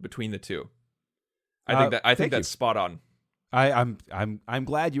the two. I think that's spot on. I'm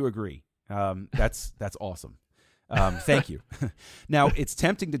glad you agree. That's awesome. Thank you. Now, it's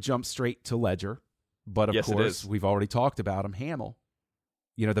tempting to jump straight to Ledger, but of course, we've already talked about him, Hamill.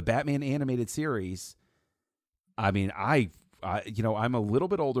 The Batman animated series. I mean, I'm a little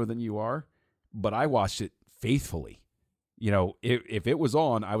bit older than you are, but I watched it faithfully. if it was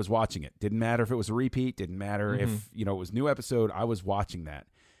on, I was watching it. Didn't matter if it was a repeat. Didn't matter if, it was new episode. I was watching that.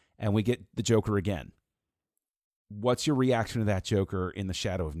 And we get the Joker again. What's your reaction to that Joker in the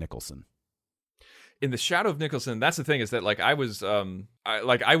shadow of Nicholson? In the shadow of Nicholson, that's the thing, is that I was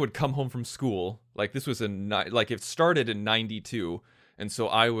I would come home from school. This was it started in 92, and so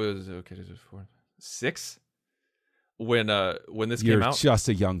I was 6 when this came out. You're just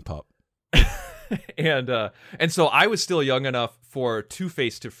a young pup. and so I was still young enough for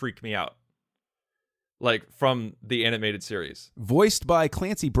Two-Face to freak me out. From the animated series. Voiced by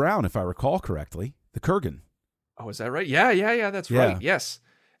Clancy Brown, if I recall correctly. The Kurgan. Oh, is that right? Yeah, that's right. Yes.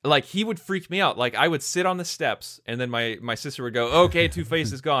 He would freak me out. I would sit on the steps, and then my sister would go, "Okay,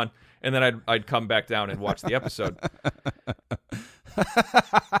 Two-Face is gone," and then I'd come back down and watch the episode.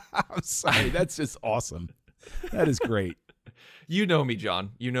 I'm sorry, that's just awesome. That is great. You know me,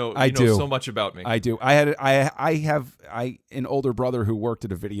 John. You know do. So much about me. I do. I have an older brother who worked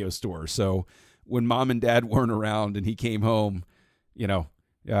at a video store. So when mom and dad weren't around and he came home,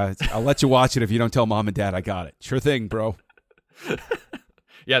 I'll let you watch it if you don't tell mom and dad I got it. Sure thing, bro.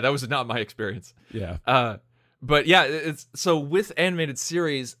 Yeah, that was not my experience. Yeah. But yeah, it's so with animated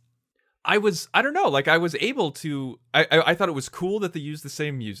series, I was able to, I thought it was cool that they used the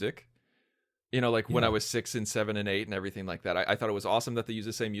same music, when I was 6 and 7 and 8 and everything like that. I thought it was awesome that they used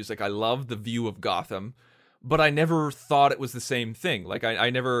the same music. I loved the view of Gotham, but I never thought it was the same thing. I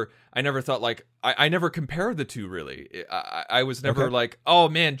never thought I never compared the two really. I was never oh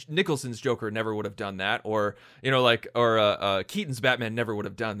man, Nicholson's Joker never would have done that, or Keaton's Batman never would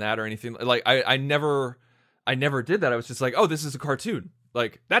have done that, or anything. I never did that. I was just oh, this is a cartoon.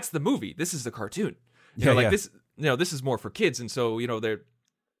 That's the movie. This is the cartoon. This. This is more for kids, and so they're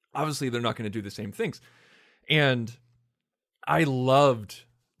not going to do the same things. And I loved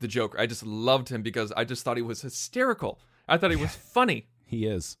the Joker. I just loved him because I just thought he was hysterical. I thought he was funny. He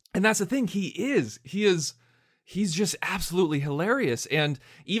is. And that's the thing. He's just absolutely hilarious. And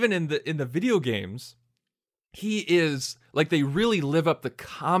even in the video games, he is they really live up the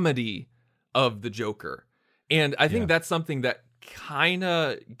comedy of the Joker. And I think that's something that kind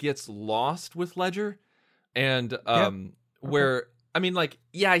of gets lost with Ledger. And where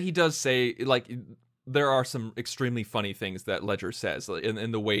he does say there are some extremely funny things that Ledger says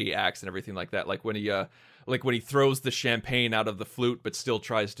in the way he acts and everything like that. When he throws the champagne out of the flute but still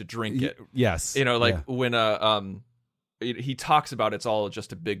tries to drink it. Yes. When he talks about it's all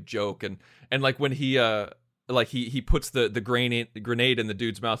just a big joke, and when he puts the grenade in the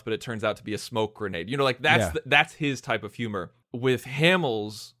dude's mouth, but it turns out to be a smoke grenade. That's his type of humor. With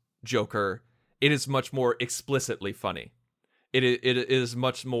Hamill's Joker, it is much more explicitly funny. It is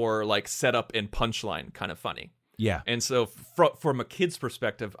much more setup and punchline kind of funny. Yeah. And so from a kid's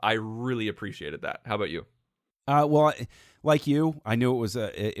perspective, I really appreciated that. How about you? Well, like you, I knew it was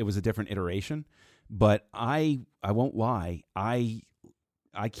a different iteration, but I won't lie. I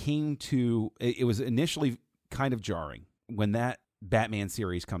came to it was initially kind of jarring when that Batman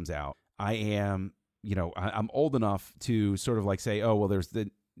series comes out. I'm old enough to sort of say, oh well, there's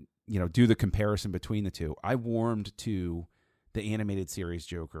do the comparison between the two. I warmed to the animated series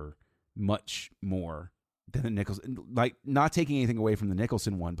Joker much more than the Nicholson. Not taking anything away from the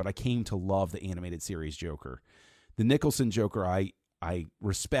Nicholson one, but I came to love the animated series Joker. The Nicholson Joker I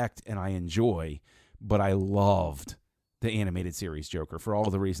respect and I enjoy, but I loved the animated series Joker for all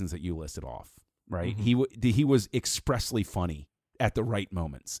the reasons that you listed off, right? Mm-hmm. He was expressly funny at the right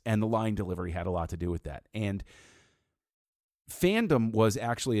moments, and the line delivery had a lot to do with that. And fandom was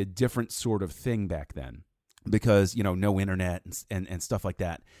actually a different sort of thing back then, because no internet and stuff like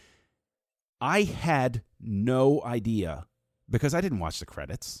that. I had no idea, because I didn't watch the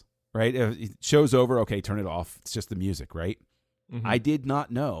credits, right? Show's over, okay, turn it off. It's just the music, right? Mm-hmm. I did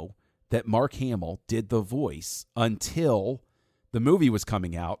not know that Mark Hamill did the voice until the movie was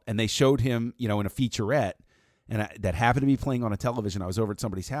coming out, and they showed him, in a featurette, and that happened to be playing on a television. I was over at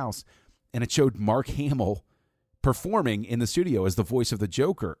somebody's house, and it showed Mark Hamill performing in the studio as the voice of the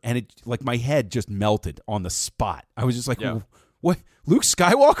Joker, and it my head just melted on the spot. I was just what? Luke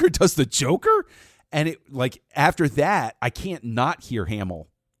Skywalker does the Joker? And it after that, I can't not hear Hamill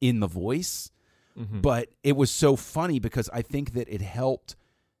in the voice. Mm-hmm. But it was so funny because I think that it helped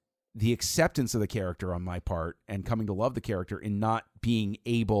the acceptance of the character on my part and coming to love the character in not being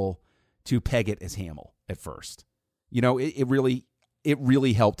able to peg it as Hamill at first. It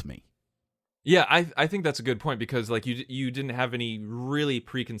really helped me. Yeah, I think that's a good point, because you didn't have any really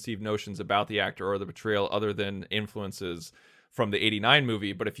preconceived notions about the actor or the portrayal other than influences from the 89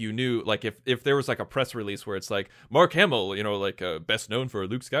 movie, but if you knew, like, if there was like a press release where it's like Mark Hamill, like best known for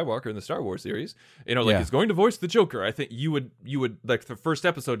Luke Skywalker in the Star Wars series, is going to voice the Joker, I think you would like the first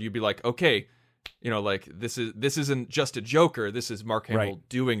episode you'd be like, okay, like this isn't just a Joker, this is Mark Hamill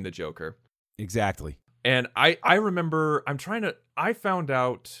doing the Joker. Exactly. And I remember I found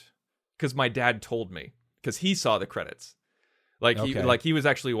out because my dad told me, because he saw the credits. He was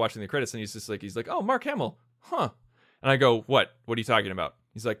actually watching the credits, and he's like, oh, Mark Hamill, huh? And I go, what are you talking about?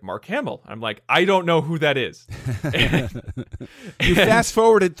 He's like, Mark Hamill. I'm like, I don't know who that is. You fast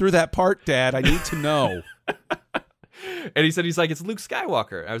forwarded through that part, Dad. I need to know. And he's like, it's Luke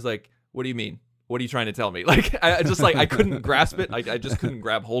Skywalker. I was like, what do you mean? What are you trying to tell me? Like, I couldn't grasp it. I just couldn't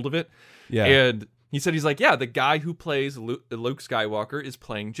grab hold of it. Yeah. And he's like, yeah, the guy who plays Luke Skywalker is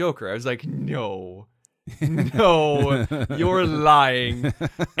playing Joker. I was like, no, you're lying.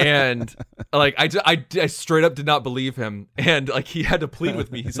 And like, I straight up did not believe him. And like, he had to plead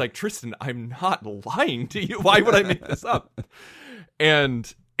with me. He's like, Tristan, I'm not lying to you. Why would I make this up?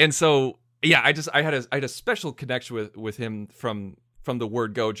 And so, yeah, I had a special connection with him from the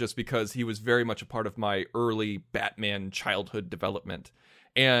word go, just because he was very much a part of my early Batman childhood development.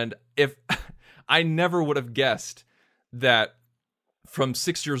 And if I never would have guessed that from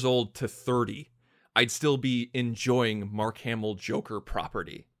 6 years old to 30, I'd still be enjoying Mark Hamill Joker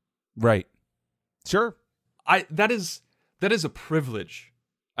property. Right. Sure. That is a privilege.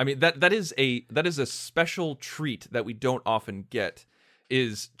 I mean, that is a special treat that we don't often get,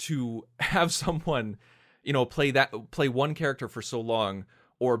 is to have someone, play one character for so long,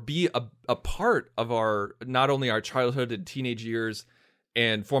 or be a part of not only our childhood and teenage years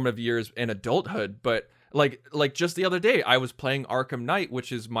and formative years and adulthood, but like just the other day, I was playing Arkham Knight,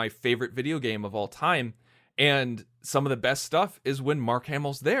 which is my favorite video game of all time. And some of the best stuff is when Mark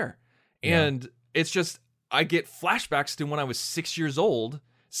Hamill's there. Yeah. And it's just, I get flashbacks to when I was 6 years old,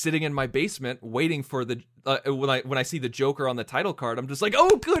 sitting in my basement, waiting for the, when I see the Joker on the title card, I'm just like,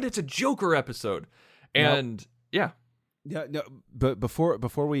 oh, good, it's a Joker episode. And yeah. No, but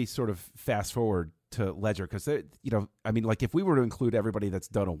before we sort of fast forward to Ledger, because I mean, like, if we were to include everybody that's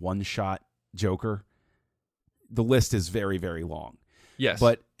done a one-shot Joker, the list is very, very long. Yes.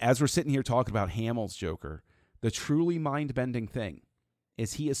 But as we're sitting here talking about Hamill's Joker, the truly mind-bending thing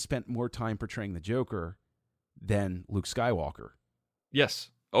is he has spent more time portraying the Joker than Luke Skywalker. Yes.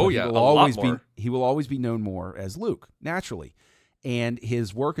 Oh, yeah. He will always be known more as Luke, naturally. And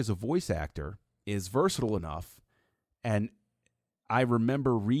his work as a voice actor is versatile enough. And I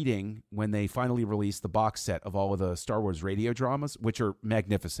remember reading when they finally released the box set of all of the Star Wars radio dramas, which are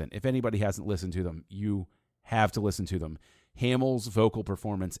magnificent. If anybody hasn't listened to them, you have to listen to them. Hamill's vocal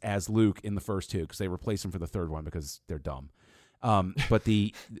performance as Luke in the first two, because they replaced him for the third one because they're dumb. But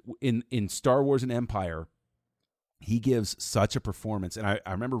in Star Wars and Empire, he gives such a performance. And I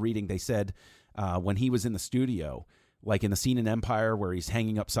remember reading, they said when he was in the studio, like in the scene in Empire where he's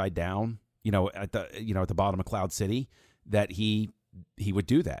hanging upside down, at the bottom of Cloud City, that he would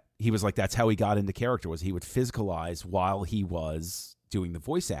do that. He was like, that's how he got into character, was he would physicalize while he was doing the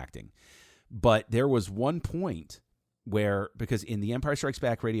voice acting. But there was one point where, because in the Empire Strikes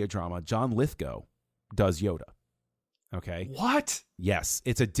Back radio drama, John Lithgow does Yoda. Okay. What? Yes.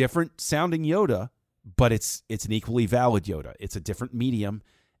 It's a different sounding Yoda, but it's an equally valid Yoda. It's a different medium.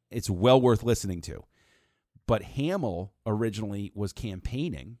 It's well worth listening to. But Hamill originally was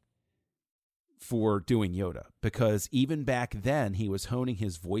campaigning for doing Yoda, because even back then he was honing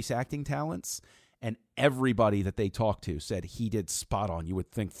his voice acting talents, and everybody that they talked to said he did spot on. You would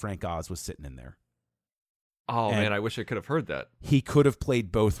think Frank Oz was sitting in there. Oh, man, I wish I could have heard that. He could have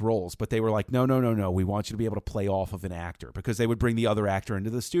played both roles, but they were like, no. We want you to be able to play off of an actor, because they would bring the other actor into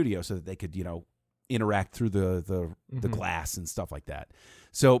the studio so that they could, interact through the glass and stuff like that.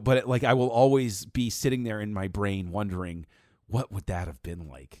 So, but I will always be sitting there in my brain wondering, what would that have been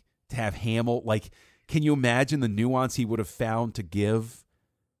like to have Hamill? Like, can you imagine the nuance he would have found to give,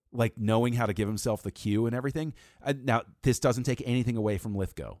 like knowing how to give himself the cue and everything? Now, this doesn't take anything away from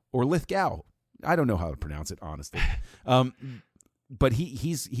Lithgow or Lithgow. I don't know how to pronounce it, honestly. But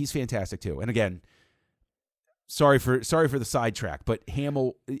he's fantastic too. And again, sorry for the sidetrack, but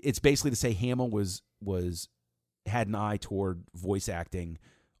Hamill, it's basically to say Hamill had an eye toward voice acting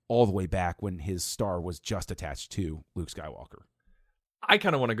all the way back when his star was just attached to Luke Skywalker. I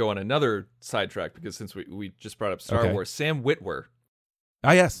kind of want to go on another sidetrack, because since we just brought up Star Wars, Sam Witwer.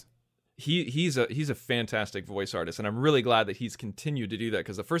 Ah, yes. He's a fantastic voice artist, and I'm really glad that he's continued to do that,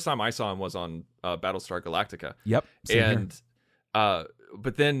 because the first time I saw him was on Battlestar Galactica. Yep. And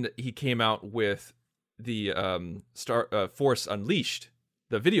but then he came out with the Force Unleashed,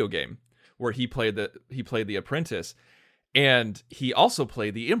 the video game, where he played the apprentice, And he also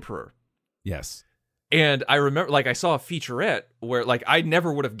played the Emperor. Yes. And I remember, like, I saw a featurette where, like, I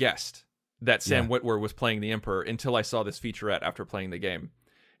never would have guessed that Sam Witwer was playing the Emperor until I saw this featurette after playing the game.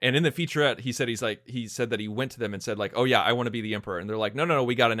 And in the featurette, he said that he went to them and said, like, "Oh yeah, I want to be the Emperor." And they're like, "No,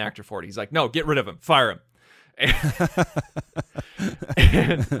 we got an actor for it." He's like, "No, get rid of him, fire him."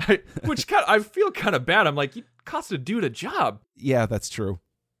 I feel kind of bad. I'm like, you cost a dude a job. Yeah, that's true.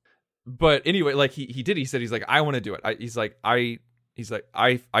 But anyway, like he did. He said, he's like, "I want to do it."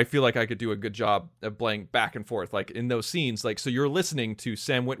 I feel like I could do a good job of playing back and forth, like in those scenes. Like, so you're listening to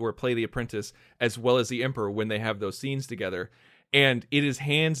Sam Witwer play the Apprentice as well as the Emperor when they have those scenes together. And it is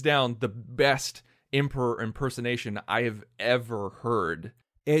hands down the best Emperor impersonation I have ever heard.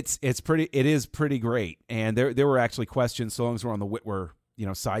 It is pretty great. And there were actually questions, so long as we're on the Witwer,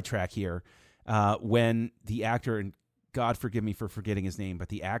 sidetrack here, when the actor, and God forgive me for forgetting his name, but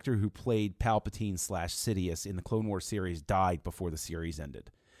the actor who played Palpatine / Sidious in the Clone Wars series died before the series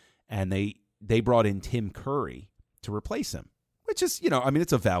ended. And they brought in Tim Curry to replace him, which is,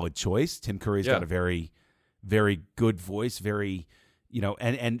 it's a valid choice. Tim Curry's got a very, very good voice, very,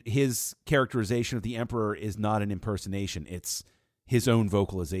 and his characterization of the Emperor is not an impersonation. It's his own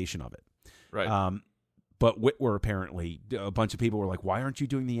vocalization of it. Right. But Witwer, apparently, a bunch of people were like, "Why aren't you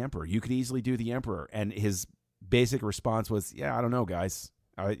doing the Emperor? You could easily do the Emperor." And his basic response was, "Yeah, I don't know, guys.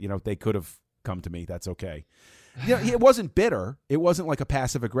 They could have come to me. That's okay." It wasn't bitter. It wasn't like a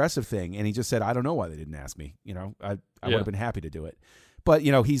passive aggressive thing. And he just said, "I don't know why they didn't ask me. I would have been happy to do it." But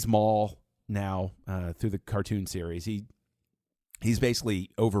he's Maul now through the cartoon series. He's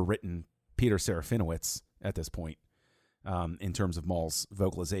basically overwritten Peter Serafinowicz at this point in terms of Maul's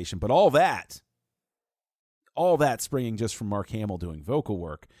vocalization. But all that springing just from Mark Hamill doing vocal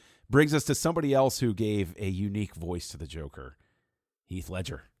work brings us to somebody else who gave a unique voice to the Joker, Heath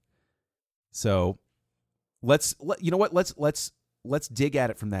Ledger. So let's dig at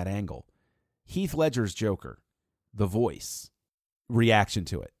it from that angle. Heath Ledger's Joker, the voice, reaction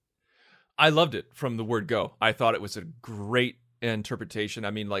to it. I loved it from the word go. I thought it was a great interpretation.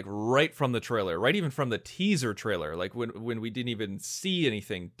 I mean, like right from the trailer, right even from the teaser trailer, like when we didn't even see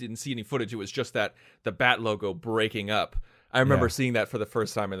anything, didn't see any footage, it was just that the Bat logo breaking up. I remember seeing that for the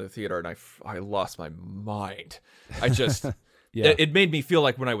first time in the theater, and I lost my mind. I just it made me feel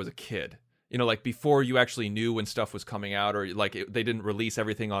like when I was a kid, like before you actually knew when stuff was coming out, or like they didn't release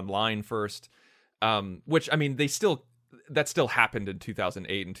everything online first, which I mean that still happened in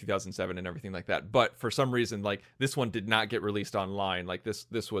 2008 and 2007 and everything like that. But for some reason, like this one did not get released online. Like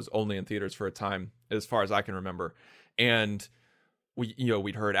this was only in theaters for a time, as far as I can remember. And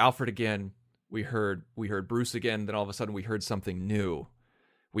we'd heard Alfred again. We heard Bruce again. Then all of a sudden we heard something new.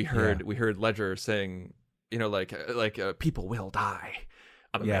 We heard Ledger saying, people will die.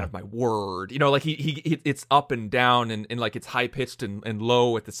 I'm a man of my word. Like he it's up and down and like it's high pitched and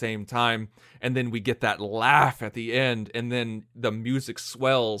low at the same time. And then we get that laugh at the end, and then the music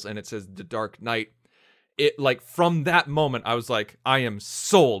swells and it says The Dark Knight. It like from that moment I was like, I am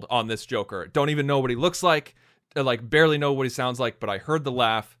sold on this Joker. Don't even know what he looks like barely know what he sounds like, but I heard the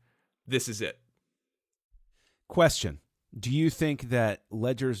laugh. This is it. Question. Do you think that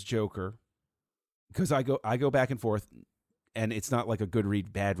Ledger's Joker, because I go back and forth, and it's not like a good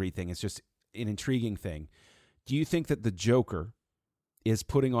read, bad read thing. It's just an intriguing thing. Do you think that the Joker is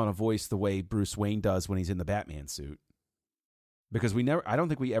putting on a voice the way Bruce Wayne does when he's in the Batman suit? Because I don't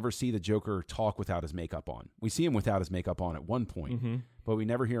think we ever see the Joker talk without his makeup on. We see him without his makeup on at one point, but we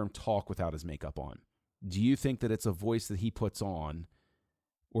never hear him talk without his makeup on. Do you think that it's a voice that he puts on,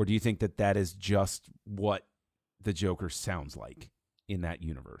 or do you think that that is just what the Joker sounds like in that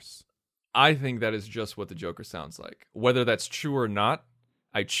universe? I think that is just what the Joker sounds like. Whether that's true or not,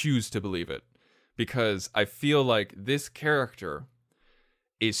 I choose to believe it. Because I feel like this character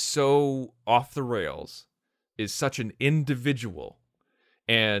is so off the rails, is such an individual,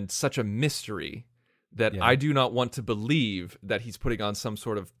 and such a mystery that I do not want to believe that he's putting on some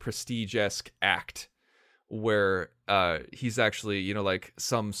sort of prestige-esque act where he's actually, like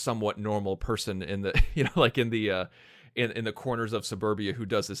some somewhat normal person in the, like in the in the corners of suburbia who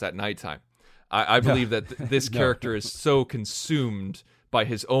does this at nighttime. I believe that this character is so consumed by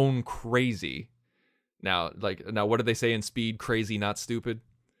his own crazy. Now, what did they say in Speed? Crazy, not stupid.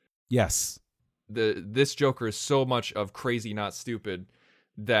 Yes. This Joker is so much of crazy, not stupid,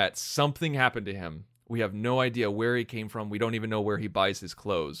 that something happened to him. We have no idea where he came from. We don't even know where he buys his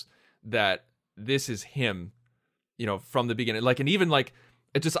clothes. That this is him, from the beginning. And even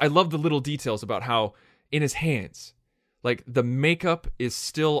I love the little details about how in his hands, the makeup is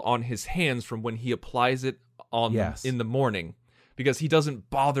still on his hands from when he applies it on in the morning, because he doesn't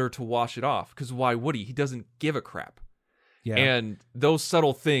bother to wash it off. Because why would he? He doesn't give a crap. Yeah. And those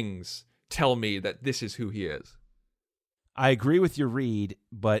subtle things tell me that this is who he is. I agree with your read,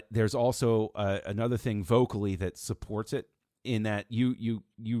 but there's also another thing vocally that supports it, in that you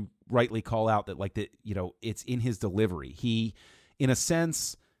rightly call out that, like, it's in his delivery. He, in a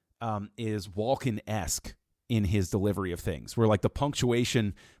sense, is Walken-esque in his delivery of things, where, like, the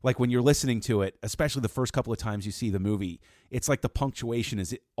punctuation, like when you're listening to it, especially the first couple of times you see the movie, it's like the punctuation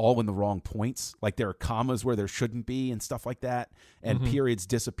is all in the wrong points. Like, there are commas where there shouldn't be and stuff like that, and periods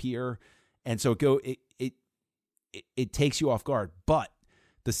disappear. And so it takes you off guard. But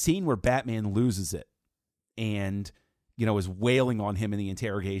the scene where Batman loses it and, is wailing on him in the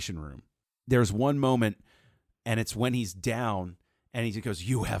interrogation room, there's one moment, and it's when he's down and he just goes,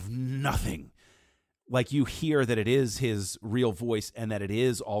 "You have nothing." Like, you hear that it is his real voice and that it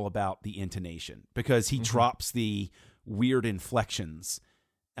is all about the intonation, because he drops the weird inflections.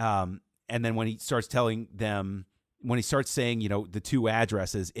 And then when he starts saying, the two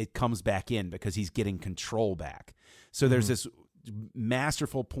addresses, it comes back in because he's getting control back. So there's this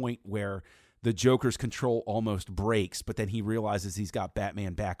masterful point where the Joker's control almost breaks, but then he realizes he's got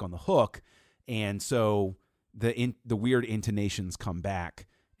Batman back on the hook. And so the weird intonations come back.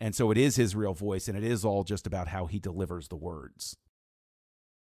 And so it is his real voice, and it is all just about how he delivers the words.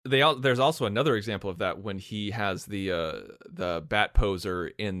 There's also another example of that when he has the bat poser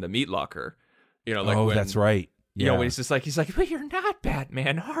in the meat locker. That's right. Yeah. When he's like, "But you're not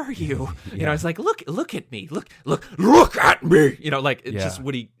Batman, are you?" It's like, look at me, look at me.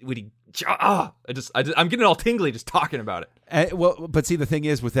 Just I'm getting all tingly just talking about it. But see, the thing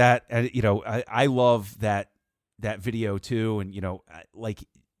is with that, I love that video too, and like,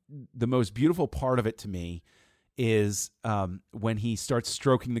 the most beautiful part of it to me is when he starts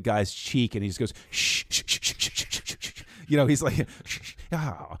stroking the guy's cheek and he just goes, "Shh, shh, shh, shh, shh, shh, shh, shh." He's like,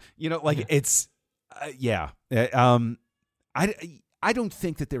 it's, yeah. I don't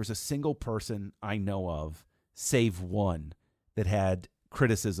think that there's a single person I know of, save one, that had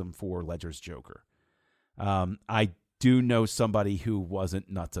criticism for Ledger's Joker. I do know somebody who wasn't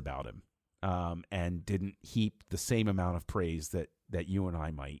nuts about him, and didn't heap the same amount of praise that you and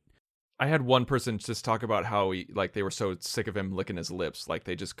I might. I had one person just talk about how they were so sick of him licking his lips, like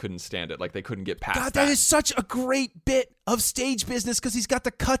they just couldn't stand it, like they couldn't get past that. That is such a great bit of stage business, because he's got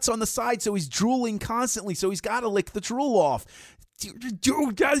the cuts on the side, so he's drooling constantly, so he's got to lick the drool off.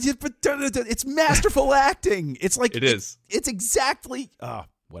 Dude, guys, it's masterful acting. It's like it is. It's exactly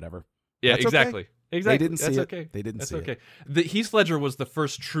whatever. Yeah, That's exactly. Okay. Exactly. They didn't see That's it. okay. They didn't That's see okay. it. Heath Ledger was the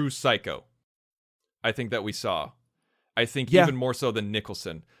first true psycho, I think, that we saw. I think even more so than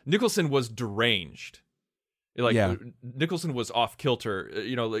Nicholson. Nicholson was deranged. Nicholson was off kilter.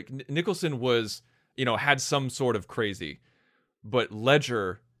 Nicholson was, had some sort of crazy, but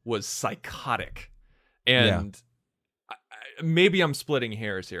Ledger was psychotic. And maybe I'm splitting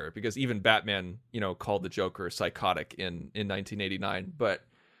hairs here, because even Batman, called the Joker psychotic in 1989, but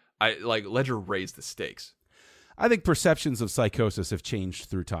Ledger raised the stakes. I think perceptions of psychosis have changed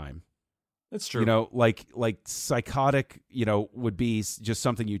through time. That's true. Like psychotic, would be just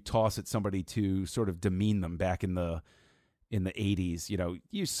something you toss at somebody to sort of demean them back in the 80s.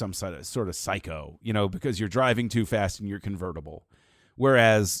 Use some sort of psycho, because you're driving too fast in your convertible.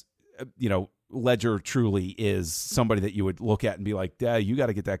 Whereas, Ledger truly is somebody that you would look at and be like, you got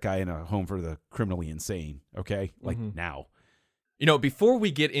to get that guy in a home for the criminally insane. Okay. Like now, before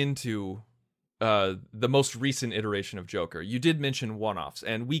we get into the most recent iteration of Joker, you did mention one-offs,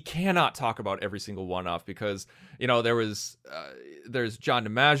 and we cannot talk about every single one-off because, there's John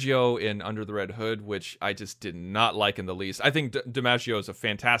DiMaggio in Under the Red Hood, which I just did not like in the least. I think DiMaggio is a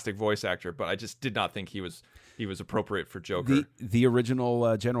fantastic voice actor, but I just did not think he was appropriate for Joker. The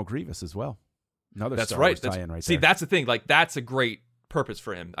original General Grievous as well. Another That's Star right. Wars tie-in right See, there. that's the thing. Like, that's a great purpose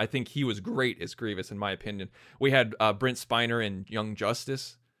for him. I think he was great as Grievous, in my opinion. We had Brent Spiner in Young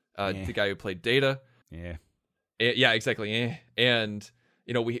Justice. The guy who played Data. Yeah. Yeah, exactly. And,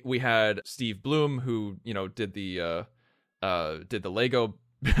 we had Steve Bloom, who, did the Lego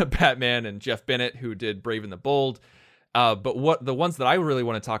Batman, and Jeff Bennett, who did Brave and the Bold. But what the ones that I really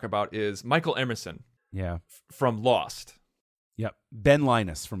want to talk about is Michael Emerson. Yeah. From Lost. Yep. Ben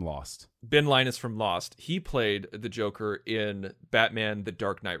Linus from Lost. He played the Joker in Batman: The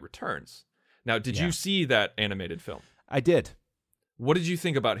Dark Knight Returns. Now, did you see that animated film? I did. What did you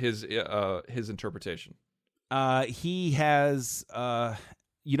think about his interpretation? He has,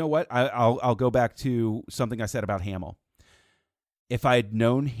 you know what? I'll go back to something I said about Hamill. If I had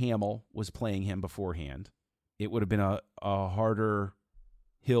known Hamill was playing him beforehand, it would have been a harder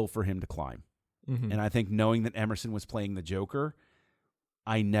hill for him to climb. Mm-hmm. And I think knowing that Emerson was playing the Joker,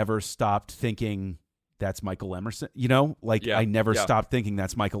 I never stopped thinking that's Michael Emerson. You know, like I never stopped thinking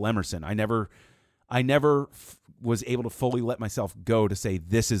that's Michael Emerson. I never was able to fully let myself go to say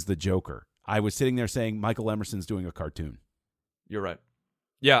this is the Joker. I was sitting there saying Michael Emerson's doing a cartoon. You're right.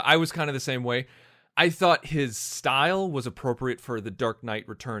 Yeah, I was kind of the same way. I thought his style was appropriate for the Dark Knight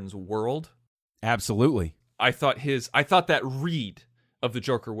Returns world. Absolutely. I thought that read of the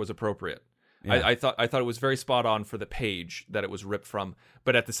Joker was appropriate. Yeah. I thought it was very spot on for the page that it was ripped from.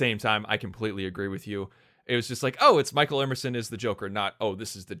 But at the same time, I completely agree with you. It was just like, oh, it's Michael Emerson is the Joker, not, oh,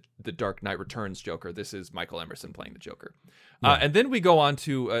 this is the Dark Knight Returns Joker. This is Michael Emerson playing the Joker. Yeah. And then we go on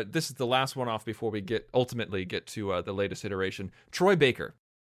to, this is the last one off before we ultimately get to the latest iteration, Troy Baker.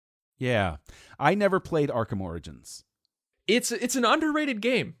 Yeah. I never played Arkham Origins. It's an underrated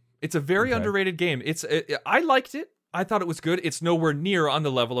game. It's a very underrated game. I liked it. I thought it was good. It's nowhere near on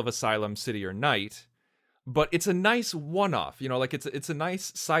the level of Asylum, City, or Night, but it's a nice one-off. You know, like it's a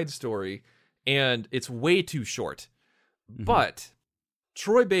nice side story, and it's way too short. Mm-hmm. But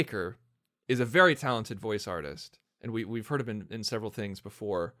Troy Baker is a very talented voice artist, and we've heard of him in several things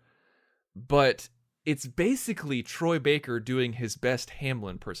before. But it's basically Troy Baker doing his best Hamill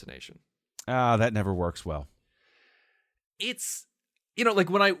impersonation. That never works well. It's, you know, like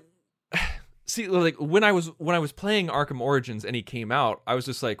when I see, like when I was playing Arkham Origins and he came out, I was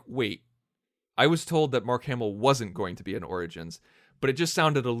just like, wait, I was told that Mark Hamill wasn't going to be in Origins, but it just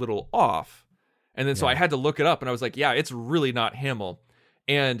sounded a little off. And then so I had to look it up, and I was like, yeah, it's really not Hamill.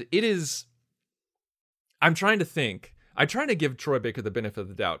 And it is, I'm trying to think. I'm trying to give Troy Baker the benefit of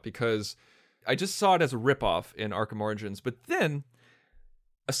the doubt because I just saw it as a ripoff in Arkham Origins, but then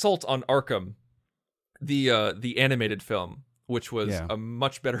Assault on Arkham, the animated film, which was a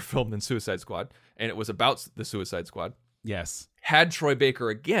much better film than Suicide Squad, and it was about the Suicide Squad. Yes. Had Troy Baker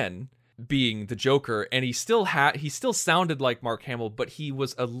again being the Joker, and he still sounded like Mark Hamill, but he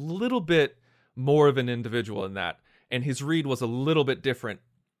was a little bit more of an individual in that, and his read was a little bit different.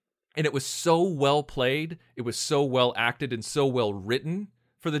 And it was so well played, it was so well acted, and so well written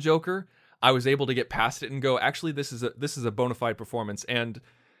for the Joker. I was able to get past it and go, actually, this is a bona fide performance, and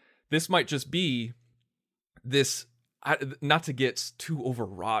this might just be this. Not to get too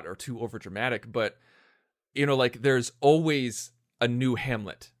overwrought or too overdramatic, but you know, like there's always a new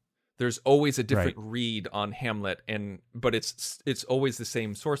Hamlet. There's always a different read on Hamlet, but it's always the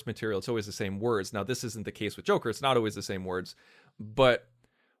same source material. It's always the same words. Now, this isn't the case with Joker. It's not always the same words, but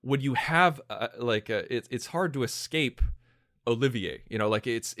when you have it's hard to escape Olivier. You know, like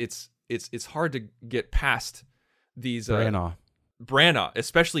it's hard to get past these Branagh,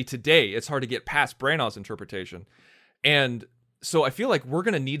 especially today. It's hard to get past Branagh's interpretation. And so I feel like we're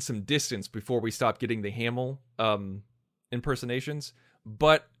going to need some distance before we stop getting the Hamill impersonations.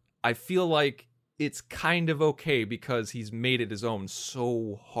 But I feel like it's kind of okay because he's made it his own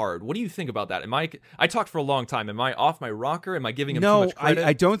so hard. What do you think about that? I talked for a long time. Am I off my rocker? Am I giving him too much credit?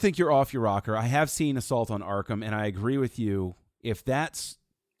 I don't think you're off your rocker. I have seen Assault on Arkham, and I agree with you. If that's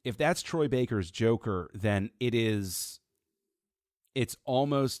Troy Baker's Joker, then it's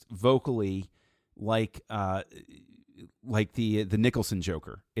almost vocally like the Nicholson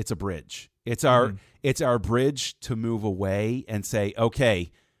Joker. It's a bridge. It's our bridge to move away and say,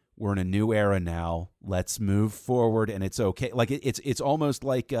 okay, we're in a new era now. Let's move forward, and it's okay. Like it's almost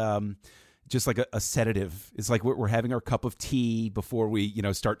like just like a sedative. It's like we're having our cup of tea before we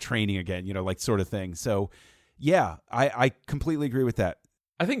start training again. like sort of thing. So yeah, I completely agree with that.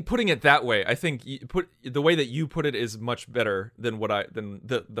 I think putting it that way, I think the way that you put it is much better than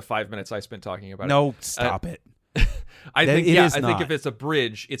the 5 minutes I spent talking about it. No, stop it. I think if it's a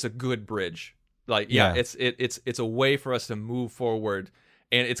bridge, it's a good bridge. Like it's a way for us to move forward,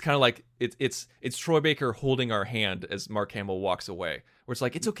 and it's kind of like it's Troy Baker holding our hand as Mark Hamill walks away, where it's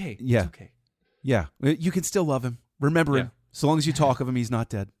like it's okay, it's okay. Yeah, you can still love him. Remember him. So long as you talk of him, he's not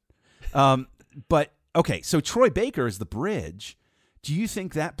dead. But okay, so Troy Baker is the bridge. Do you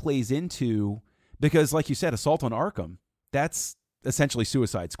think that plays into, because like you said, Assault on Arkham, that's essentially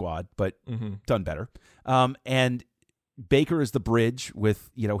Suicide Squad, but done better. And Baker is the bridge with,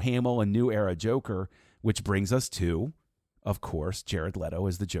 Hamill and new era Joker, which brings us to, of course, Jared Leto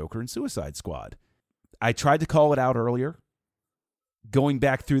as the Joker in Suicide Squad. I tried to call it out earlier. Going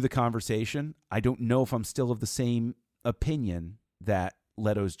back through the conversation, I don't know if I'm still of the same opinion that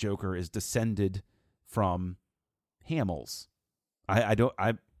Leto's Joker is descended from Hamill's. I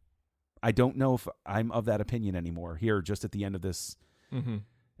don't know if I'm of that opinion anymore here just at the end of this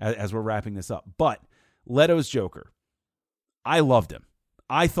as we're wrapping this up. But Leto's Joker, I loved him.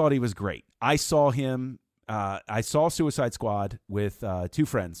 I thought he was great. I saw him. I saw Suicide Squad with two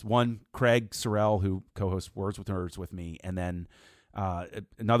friends. One, Craig Sorrell, who co-hosts Words with Nerds with me, and then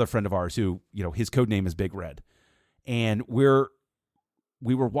another friend of ours who, his code name is Big Red. And we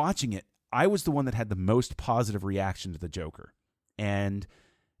were watching it. I was the one that had the most positive reaction to the Joker. And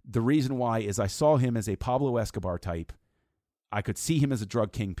the reason why is I saw him as a Pablo Escobar type. I could see him as a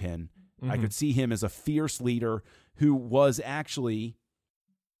drug kingpin. I could see him as a fierce leader who was actually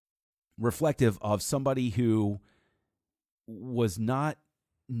reflective of somebody who was not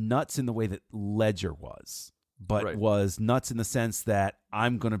nuts in the way that Ledger was, but was nuts in the sense that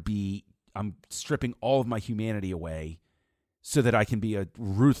I'm stripping all of my humanity away so that I can be a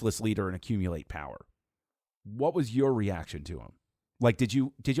ruthless leader and accumulate power. What was your reaction to him? Like, did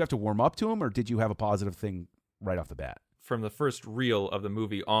you have to warm up to him, or did you have a positive thing right off the bat? From the first reel of the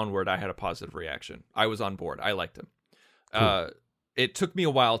movie onward, I had a positive reaction. I was on board. I liked him. Cool. It took me a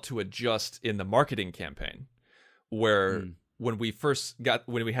while to adjust in the marketing campaign, where when we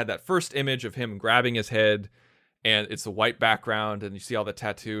had that first image of him grabbing his head, and it's a white background, and you see all the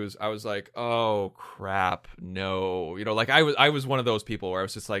tattoos, I was like, "Oh crap, no!" I was one of those people where I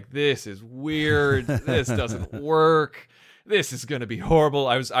was just like, "This is weird. This doesn't work. This is gonna be horrible."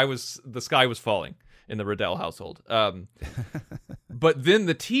 The sky was falling in the Riddell household. But then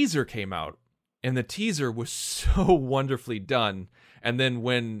the teaser came out, and the teaser was so wonderfully done. And then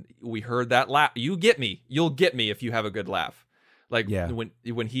when we heard that laugh, you'll get me if you have a good laugh.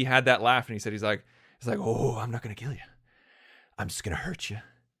 When he had that laugh, and he's like, "Oh, I'm not gonna kill you. I'm just gonna hurt you,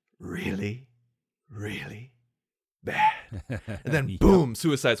 really, really bad." And then boom,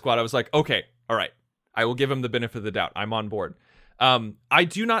 Suicide Squad. I was like, okay, all right. I will give him the benefit of the doubt. I'm on board. I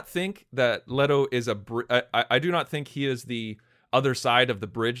do not think that Leto is I do not think he is the other side of the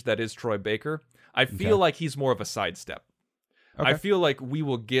bridge that is Troy Baker. I feel like he's more of a sidestep. Okay. I feel like we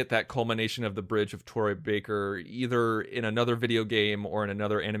will get that culmination of the bridge of Troy Baker either in another video game or in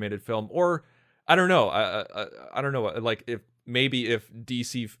another animated film, or I don't know. I don't know. Like if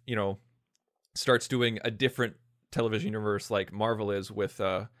DC, starts doing a different television universe like Marvel is with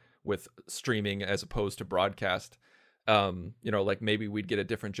streaming as opposed to broadcast. Like maybe we'd get a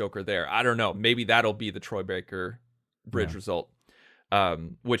different Joker there. I don't know. Maybe that'll be the Troy Baker bridge result.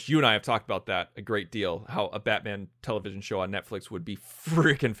 Which you and I have talked about that a great deal, how a Batman television show on Netflix would be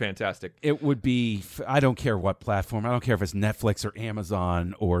freaking fantastic. It would be, I don't care what platform, I don't care if it's Netflix or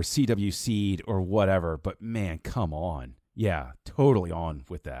Amazon or CW Seed or whatever, but man, come on. Yeah, totally on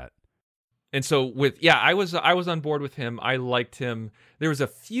with that. And so I was on board with him. I liked him. There was a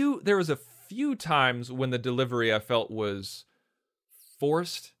few times when the delivery I felt was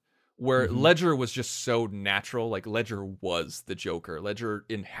forced, where Ledger was just so natural. Like Ledger was the Joker. Ledger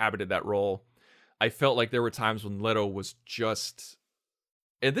inhabited that role. I felt like there were times when Leto was just,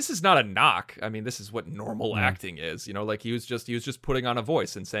 and this is not a knock. I mean, this is what normal acting is. Like he was just putting on a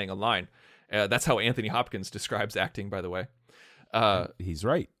voice and saying a line. That's how Anthony Hopkins describes acting, by the way. He's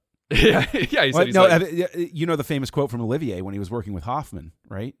right. Yeah. He said, the famous quote from Olivier when he was working with Hoffman,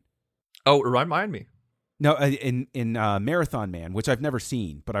 right? Oh, remind me. No, in Marathon Man, which I've never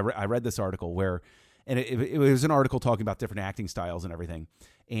seen, but I read this article where, and it was an article talking about different acting styles and everything.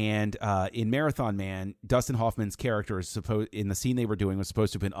 And in Marathon Man, Dustin Hoffman's character is in the scene they were doing was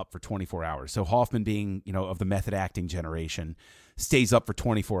supposed to have been up for 24 hours. So Hoffman, being of the method acting generation, stays up for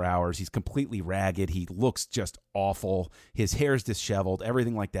 24 hours. He's completely ragged. He looks just awful. His hair's disheveled,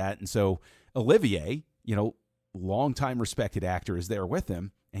 everything like that. And so Olivier, longtime respected actor, is there with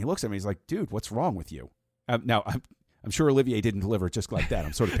him, and he looks at me. He's like, "Dude, what's wrong with you?" Now, I'm sure Olivier didn't deliver it just like that.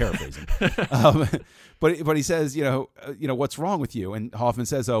 I'm sort of paraphrasing. But he says, what's wrong with you? And Hoffman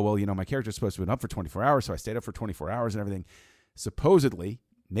says, "Oh, well, my character's supposed to have been up for 24 hours, so I stayed up for 24 hours and everything." Supposedly,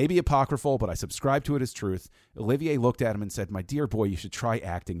 maybe apocryphal, but I subscribe to it as truth. Olivier looked at him and said, "My dear boy, you should try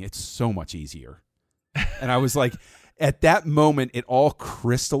acting. It's so much easier." And I was like, at that moment, it all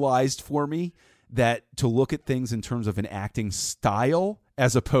crystallized for me that to look at things in terms of an acting style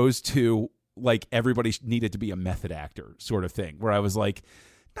as opposed to like everybody needed to be a method actor sort of thing, where I was like,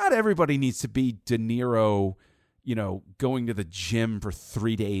 not everybody needs to be De Niro, going to the gym for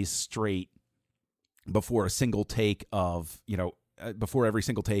 3 days straight before a single take of, before every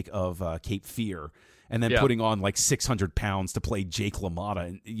single take of Cape Fear, and then putting on like 600 pounds to play Jake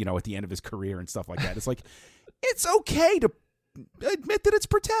LaMotta, at the end of his career and stuff like that. It's like, it's okay to admit that it's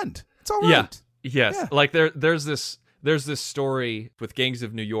pretend. It's all right. Yeah. Yes. Yeah. Like there's this story with Gangs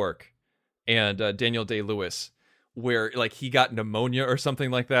of New York and Daniel Day-Lewis, where like he got pneumonia or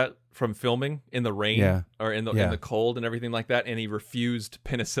something like that from filming in the rain or in the cold and everything like that, and he refused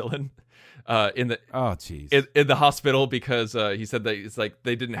penicillin in the hospital because he said that it's like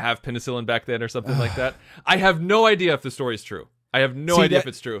they didn't have penicillin back then or something like that. I have no idea if the story's true. I have no idea if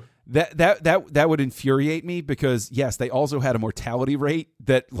it's true. That would infuriate me because yes, they also had a mortality rate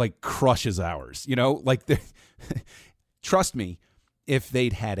that like crushes ours. You know, like trust me, if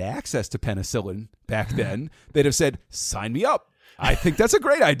they'd had access to penicillin back then, they'd have said, "Sign me up. I think that's a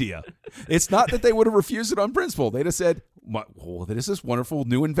great idea." It's not that they would have refused it on principle. They'd have said, "Well, this is this wonderful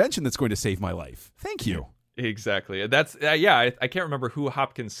new invention that's going to save my life. Thank you." Exactly. That's I can't remember who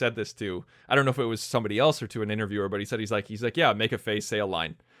Hopkins said this to. I don't know if it was somebody else or to an interviewer, but he said he's like, yeah, make a face, say a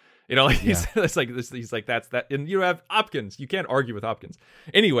line. You know, like he's like this. He's like that's that, and you have Hopkins. You can't argue with Hopkins.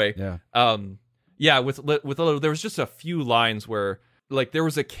 Anyway, with there was just a few lines where like there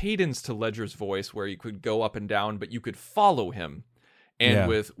was a cadence to Ledger's voice where you could go up and down, but you could follow him. And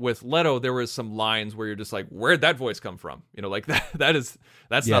with Leto, there was some lines where you're just like, where'd that voice come from? You know, like that's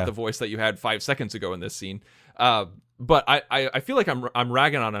not the voice that you had 5 seconds ago in this scene. But I feel like I'm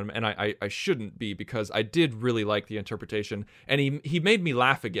ragging on him, and I shouldn't be, because I did really like the interpretation, and he made me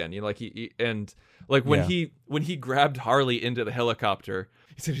laugh again. You know, like when he grabbed Harley into the helicopter,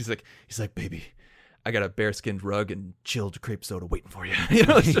 he's like, baby, I got a bearskinned rug and chilled crepe soda waiting for you. You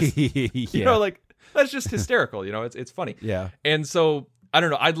know, it's just, you know, like that's just hysterical. You know, it's funny. Yeah. And so I don't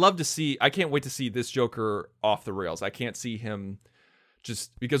know. I can't wait to see this Joker off the rails. I can't see him.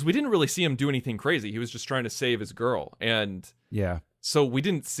 Just because we didn't really see him do anything crazy. He was just trying to save his girl. And so we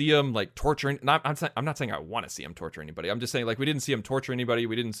didn't see him like torturing. I'm not saying I want to see him torture anybody. I'm just saying like we didn't see him torture anybody.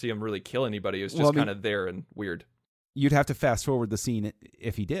 We didn't see him really kill anybody. It was just kind of there and weird. You'd have to fast forward the scene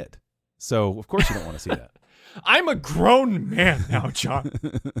if he did. So of course you don't want to see that. I'm a grown man now, John.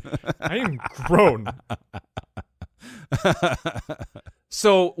 I am grown.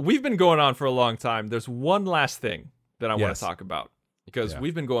 So we've been going on for a long time. There's one last thing that I want to talk about. Because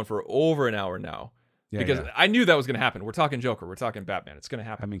we've been going for over an hour now. Because I knew that was going to happen. We're talking Joker. We're talking Batman. It's going to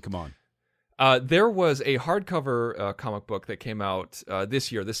happen. I mean, come on. There was a hardcover comic book that came out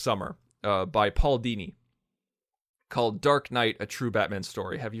this summer, by Paul Dini, called Dark Knight, A True Batman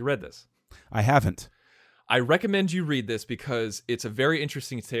Story. Have you read this? I haven't. I recommend you read this because it's a very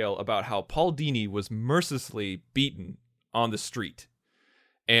interesting tale about how Paul Dini was mercilessly beaten on the street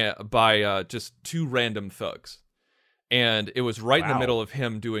by just 2 random thugs. And it was right in the middle of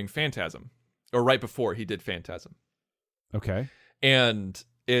him doing Phantasm, or right before he did Phantasm. Okay. And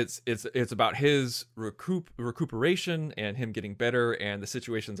it's about his recuperation and him getting better and the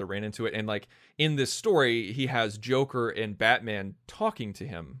situations that ran into it. And like in this story, he has Joker and Batman talking to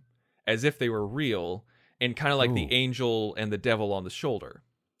him as if they were real, and kind of like the angel and the devil on the shoulder.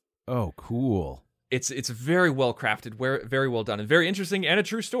 Oh, cool. It's very well crafted, very well done, and very interesting, and a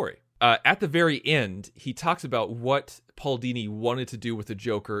true story. At the very end, he talks about what Paul Dini wanted to do with the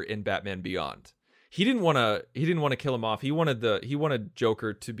Joker in Batman Beyond. He didn't want to kill him off. He wanted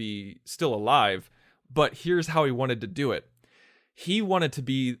Joker to be still alive, but here's how he wanted to do it. He wanted to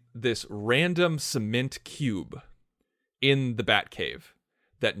be this random cement cube in the Batcave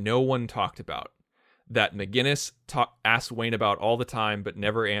that no one talked about, that McGinnis asked Wayne about all the time but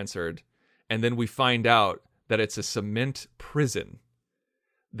never answered, and then we find out that it's a cement prison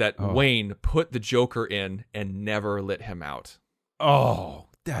that Wayne put the Joker in and never let him out. Oh,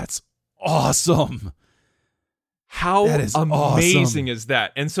 that's awesome. How amazing is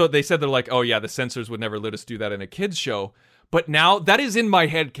that? And so they said, they're like, oh yeah, the censors would never let us do that in a kid's show. But now that is in my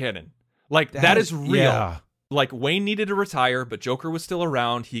head canon. Like that is real. Yeah. Like Wayne needed to retire, but Joker was still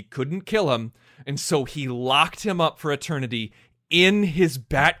around. He couldn't kill him. And so he locked him up for eternity in his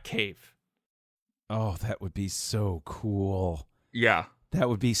Batcave. Oh, that would be so cool. Yeah. That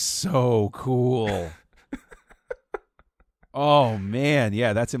would be so cool. Oh, man.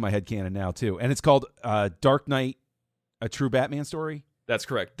 Yeah, that's in my headcanon now, too. And it's called Dark Knight, A True Batman Story? That's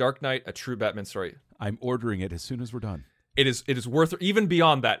correct. Dark Knight, A True Batman Story. I'm ordering it as soon as we're done. It is worth, even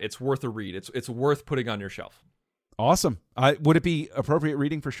beyond that, it's worth a read. It's worth putting on your shelf. Awesome. Would it be appropriate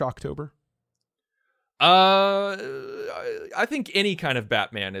reading for Shocktober? I think any kind of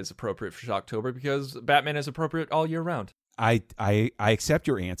Batman is appropriate for Shocktober because Batman is appropriate all year round. I accept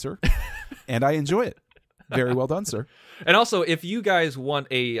your answer, and I enjoy it. Very well done, sir. And also, if you guys want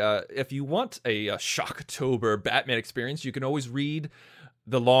a Shocktober Batman experience, you can always read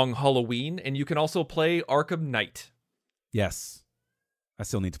The Long Halloween, and you can also play Arkham Knight. Yes, I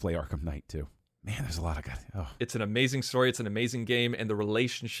still need to play Arkham Knight too. Man, there's a lot of good. Oh. It's an amazing story. It's an amazing game, and the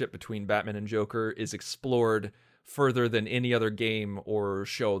relationship between Batman and Joker is explored further than any other game or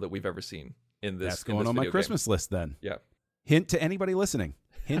show that we've ever seen in this. That's going on my Christmas list then. Yeah. Hint to anybody listening.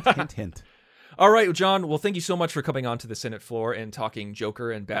 Hint, hint, hint. All right, John. Well, thank you so much for coming on to the Senate floor and talking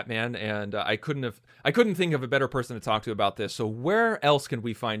Joker and Batman. And I couldn't think of a better person to talk to about this. So where else can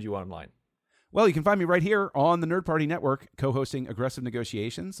we find you online? Well, you can find me right here on the Nerd Party Network, co-hosting Aggressive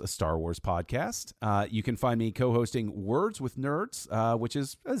Negotiations, a Star Wars podcast. You can find me co-hosting Words with Nerds, which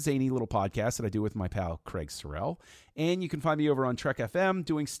is a zany little podcast that I do with my pal Craig Sorrell. And you can find me over on Trek FM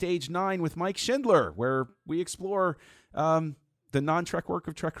doing Stage 9 with Mike Schindler, where we explore the non-Trek work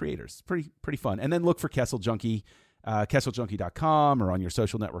of Trek creators. Pretty fun. And then look for Kessel Junkie, kesseljunkie.com, or on your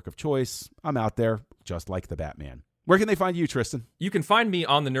social network of choice. I'm out there, just like the Batman. Where can they find you, Tristan? You can find me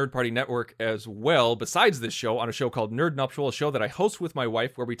on the Nerd Party Network as well, besides this show, on a show called Nerd Nuptial, a show that I host with my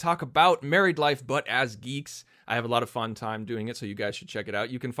wife where we talk about married life, but as geeks. I have a lot of fun time doing it, so you guys should check it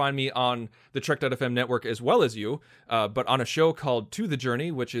out. You can find me on the Trek.fm network as well as you, but on a show called To the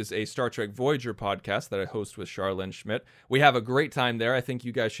Journey, which is a Star Trek Voyager podcast that I host with Charlene Schmidt. We have a great time there. I think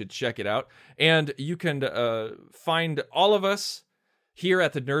you guys should check it out. And you can find all of us here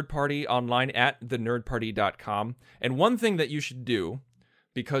at the Nerd Party online at thenerdparty.com. And one thing that you should do,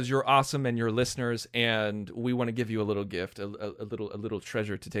 because you're awesome and you're listeners, and we want to give you a little gift, a little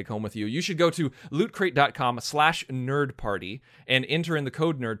treasure to take home with you, you should go to lootcrate.com/nerdparty and enter in the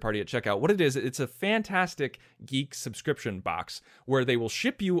code nerdparty at checkout. What it is, it's a fantastic geek subscription box where they will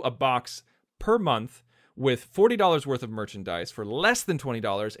ship you a box per month with $40 worth of merchandise for less than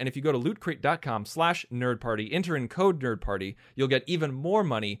 $20. And if you go to lootcrate.com/nerdparty, enter in code nerdparty, you'll get even more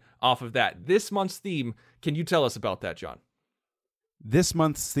money off of that. This month's theme, can you tell us about that, John? This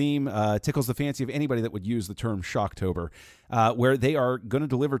month's theme tickles the fancy of anybody that would use the term Shocktober, where they are going to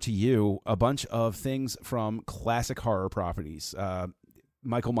deliver to you a bunch of things from classic horror properties.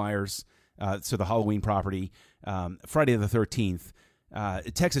 Michael Myers, so the Halloween property, Friday the 13th,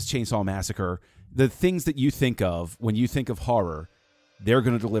 Texas Chainsaw Massacre, the things that you think of when you think of horror, they're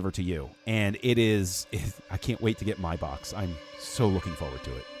going to deliver to you. And I can't wait to get my box. I'm so looking forward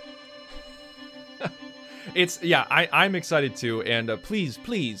to it. I'm excited too, and please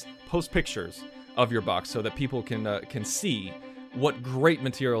post pictures of your box so that people can see what great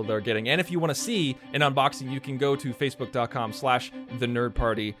material they're getting. And if you want to see an unboxing, you can go to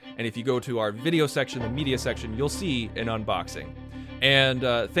facebook.com/thenerdparty, and if you go to our video section, the media section, you'll see an unboxing. And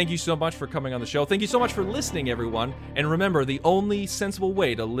thank you so much for coming on the show. Thank you so much for listening, everyone. And remember, the only sensible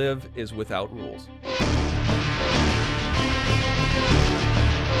way to live is without rules.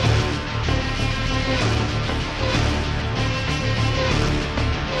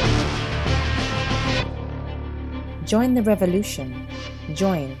 Join the revolution.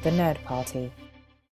 Join the Nerd Party.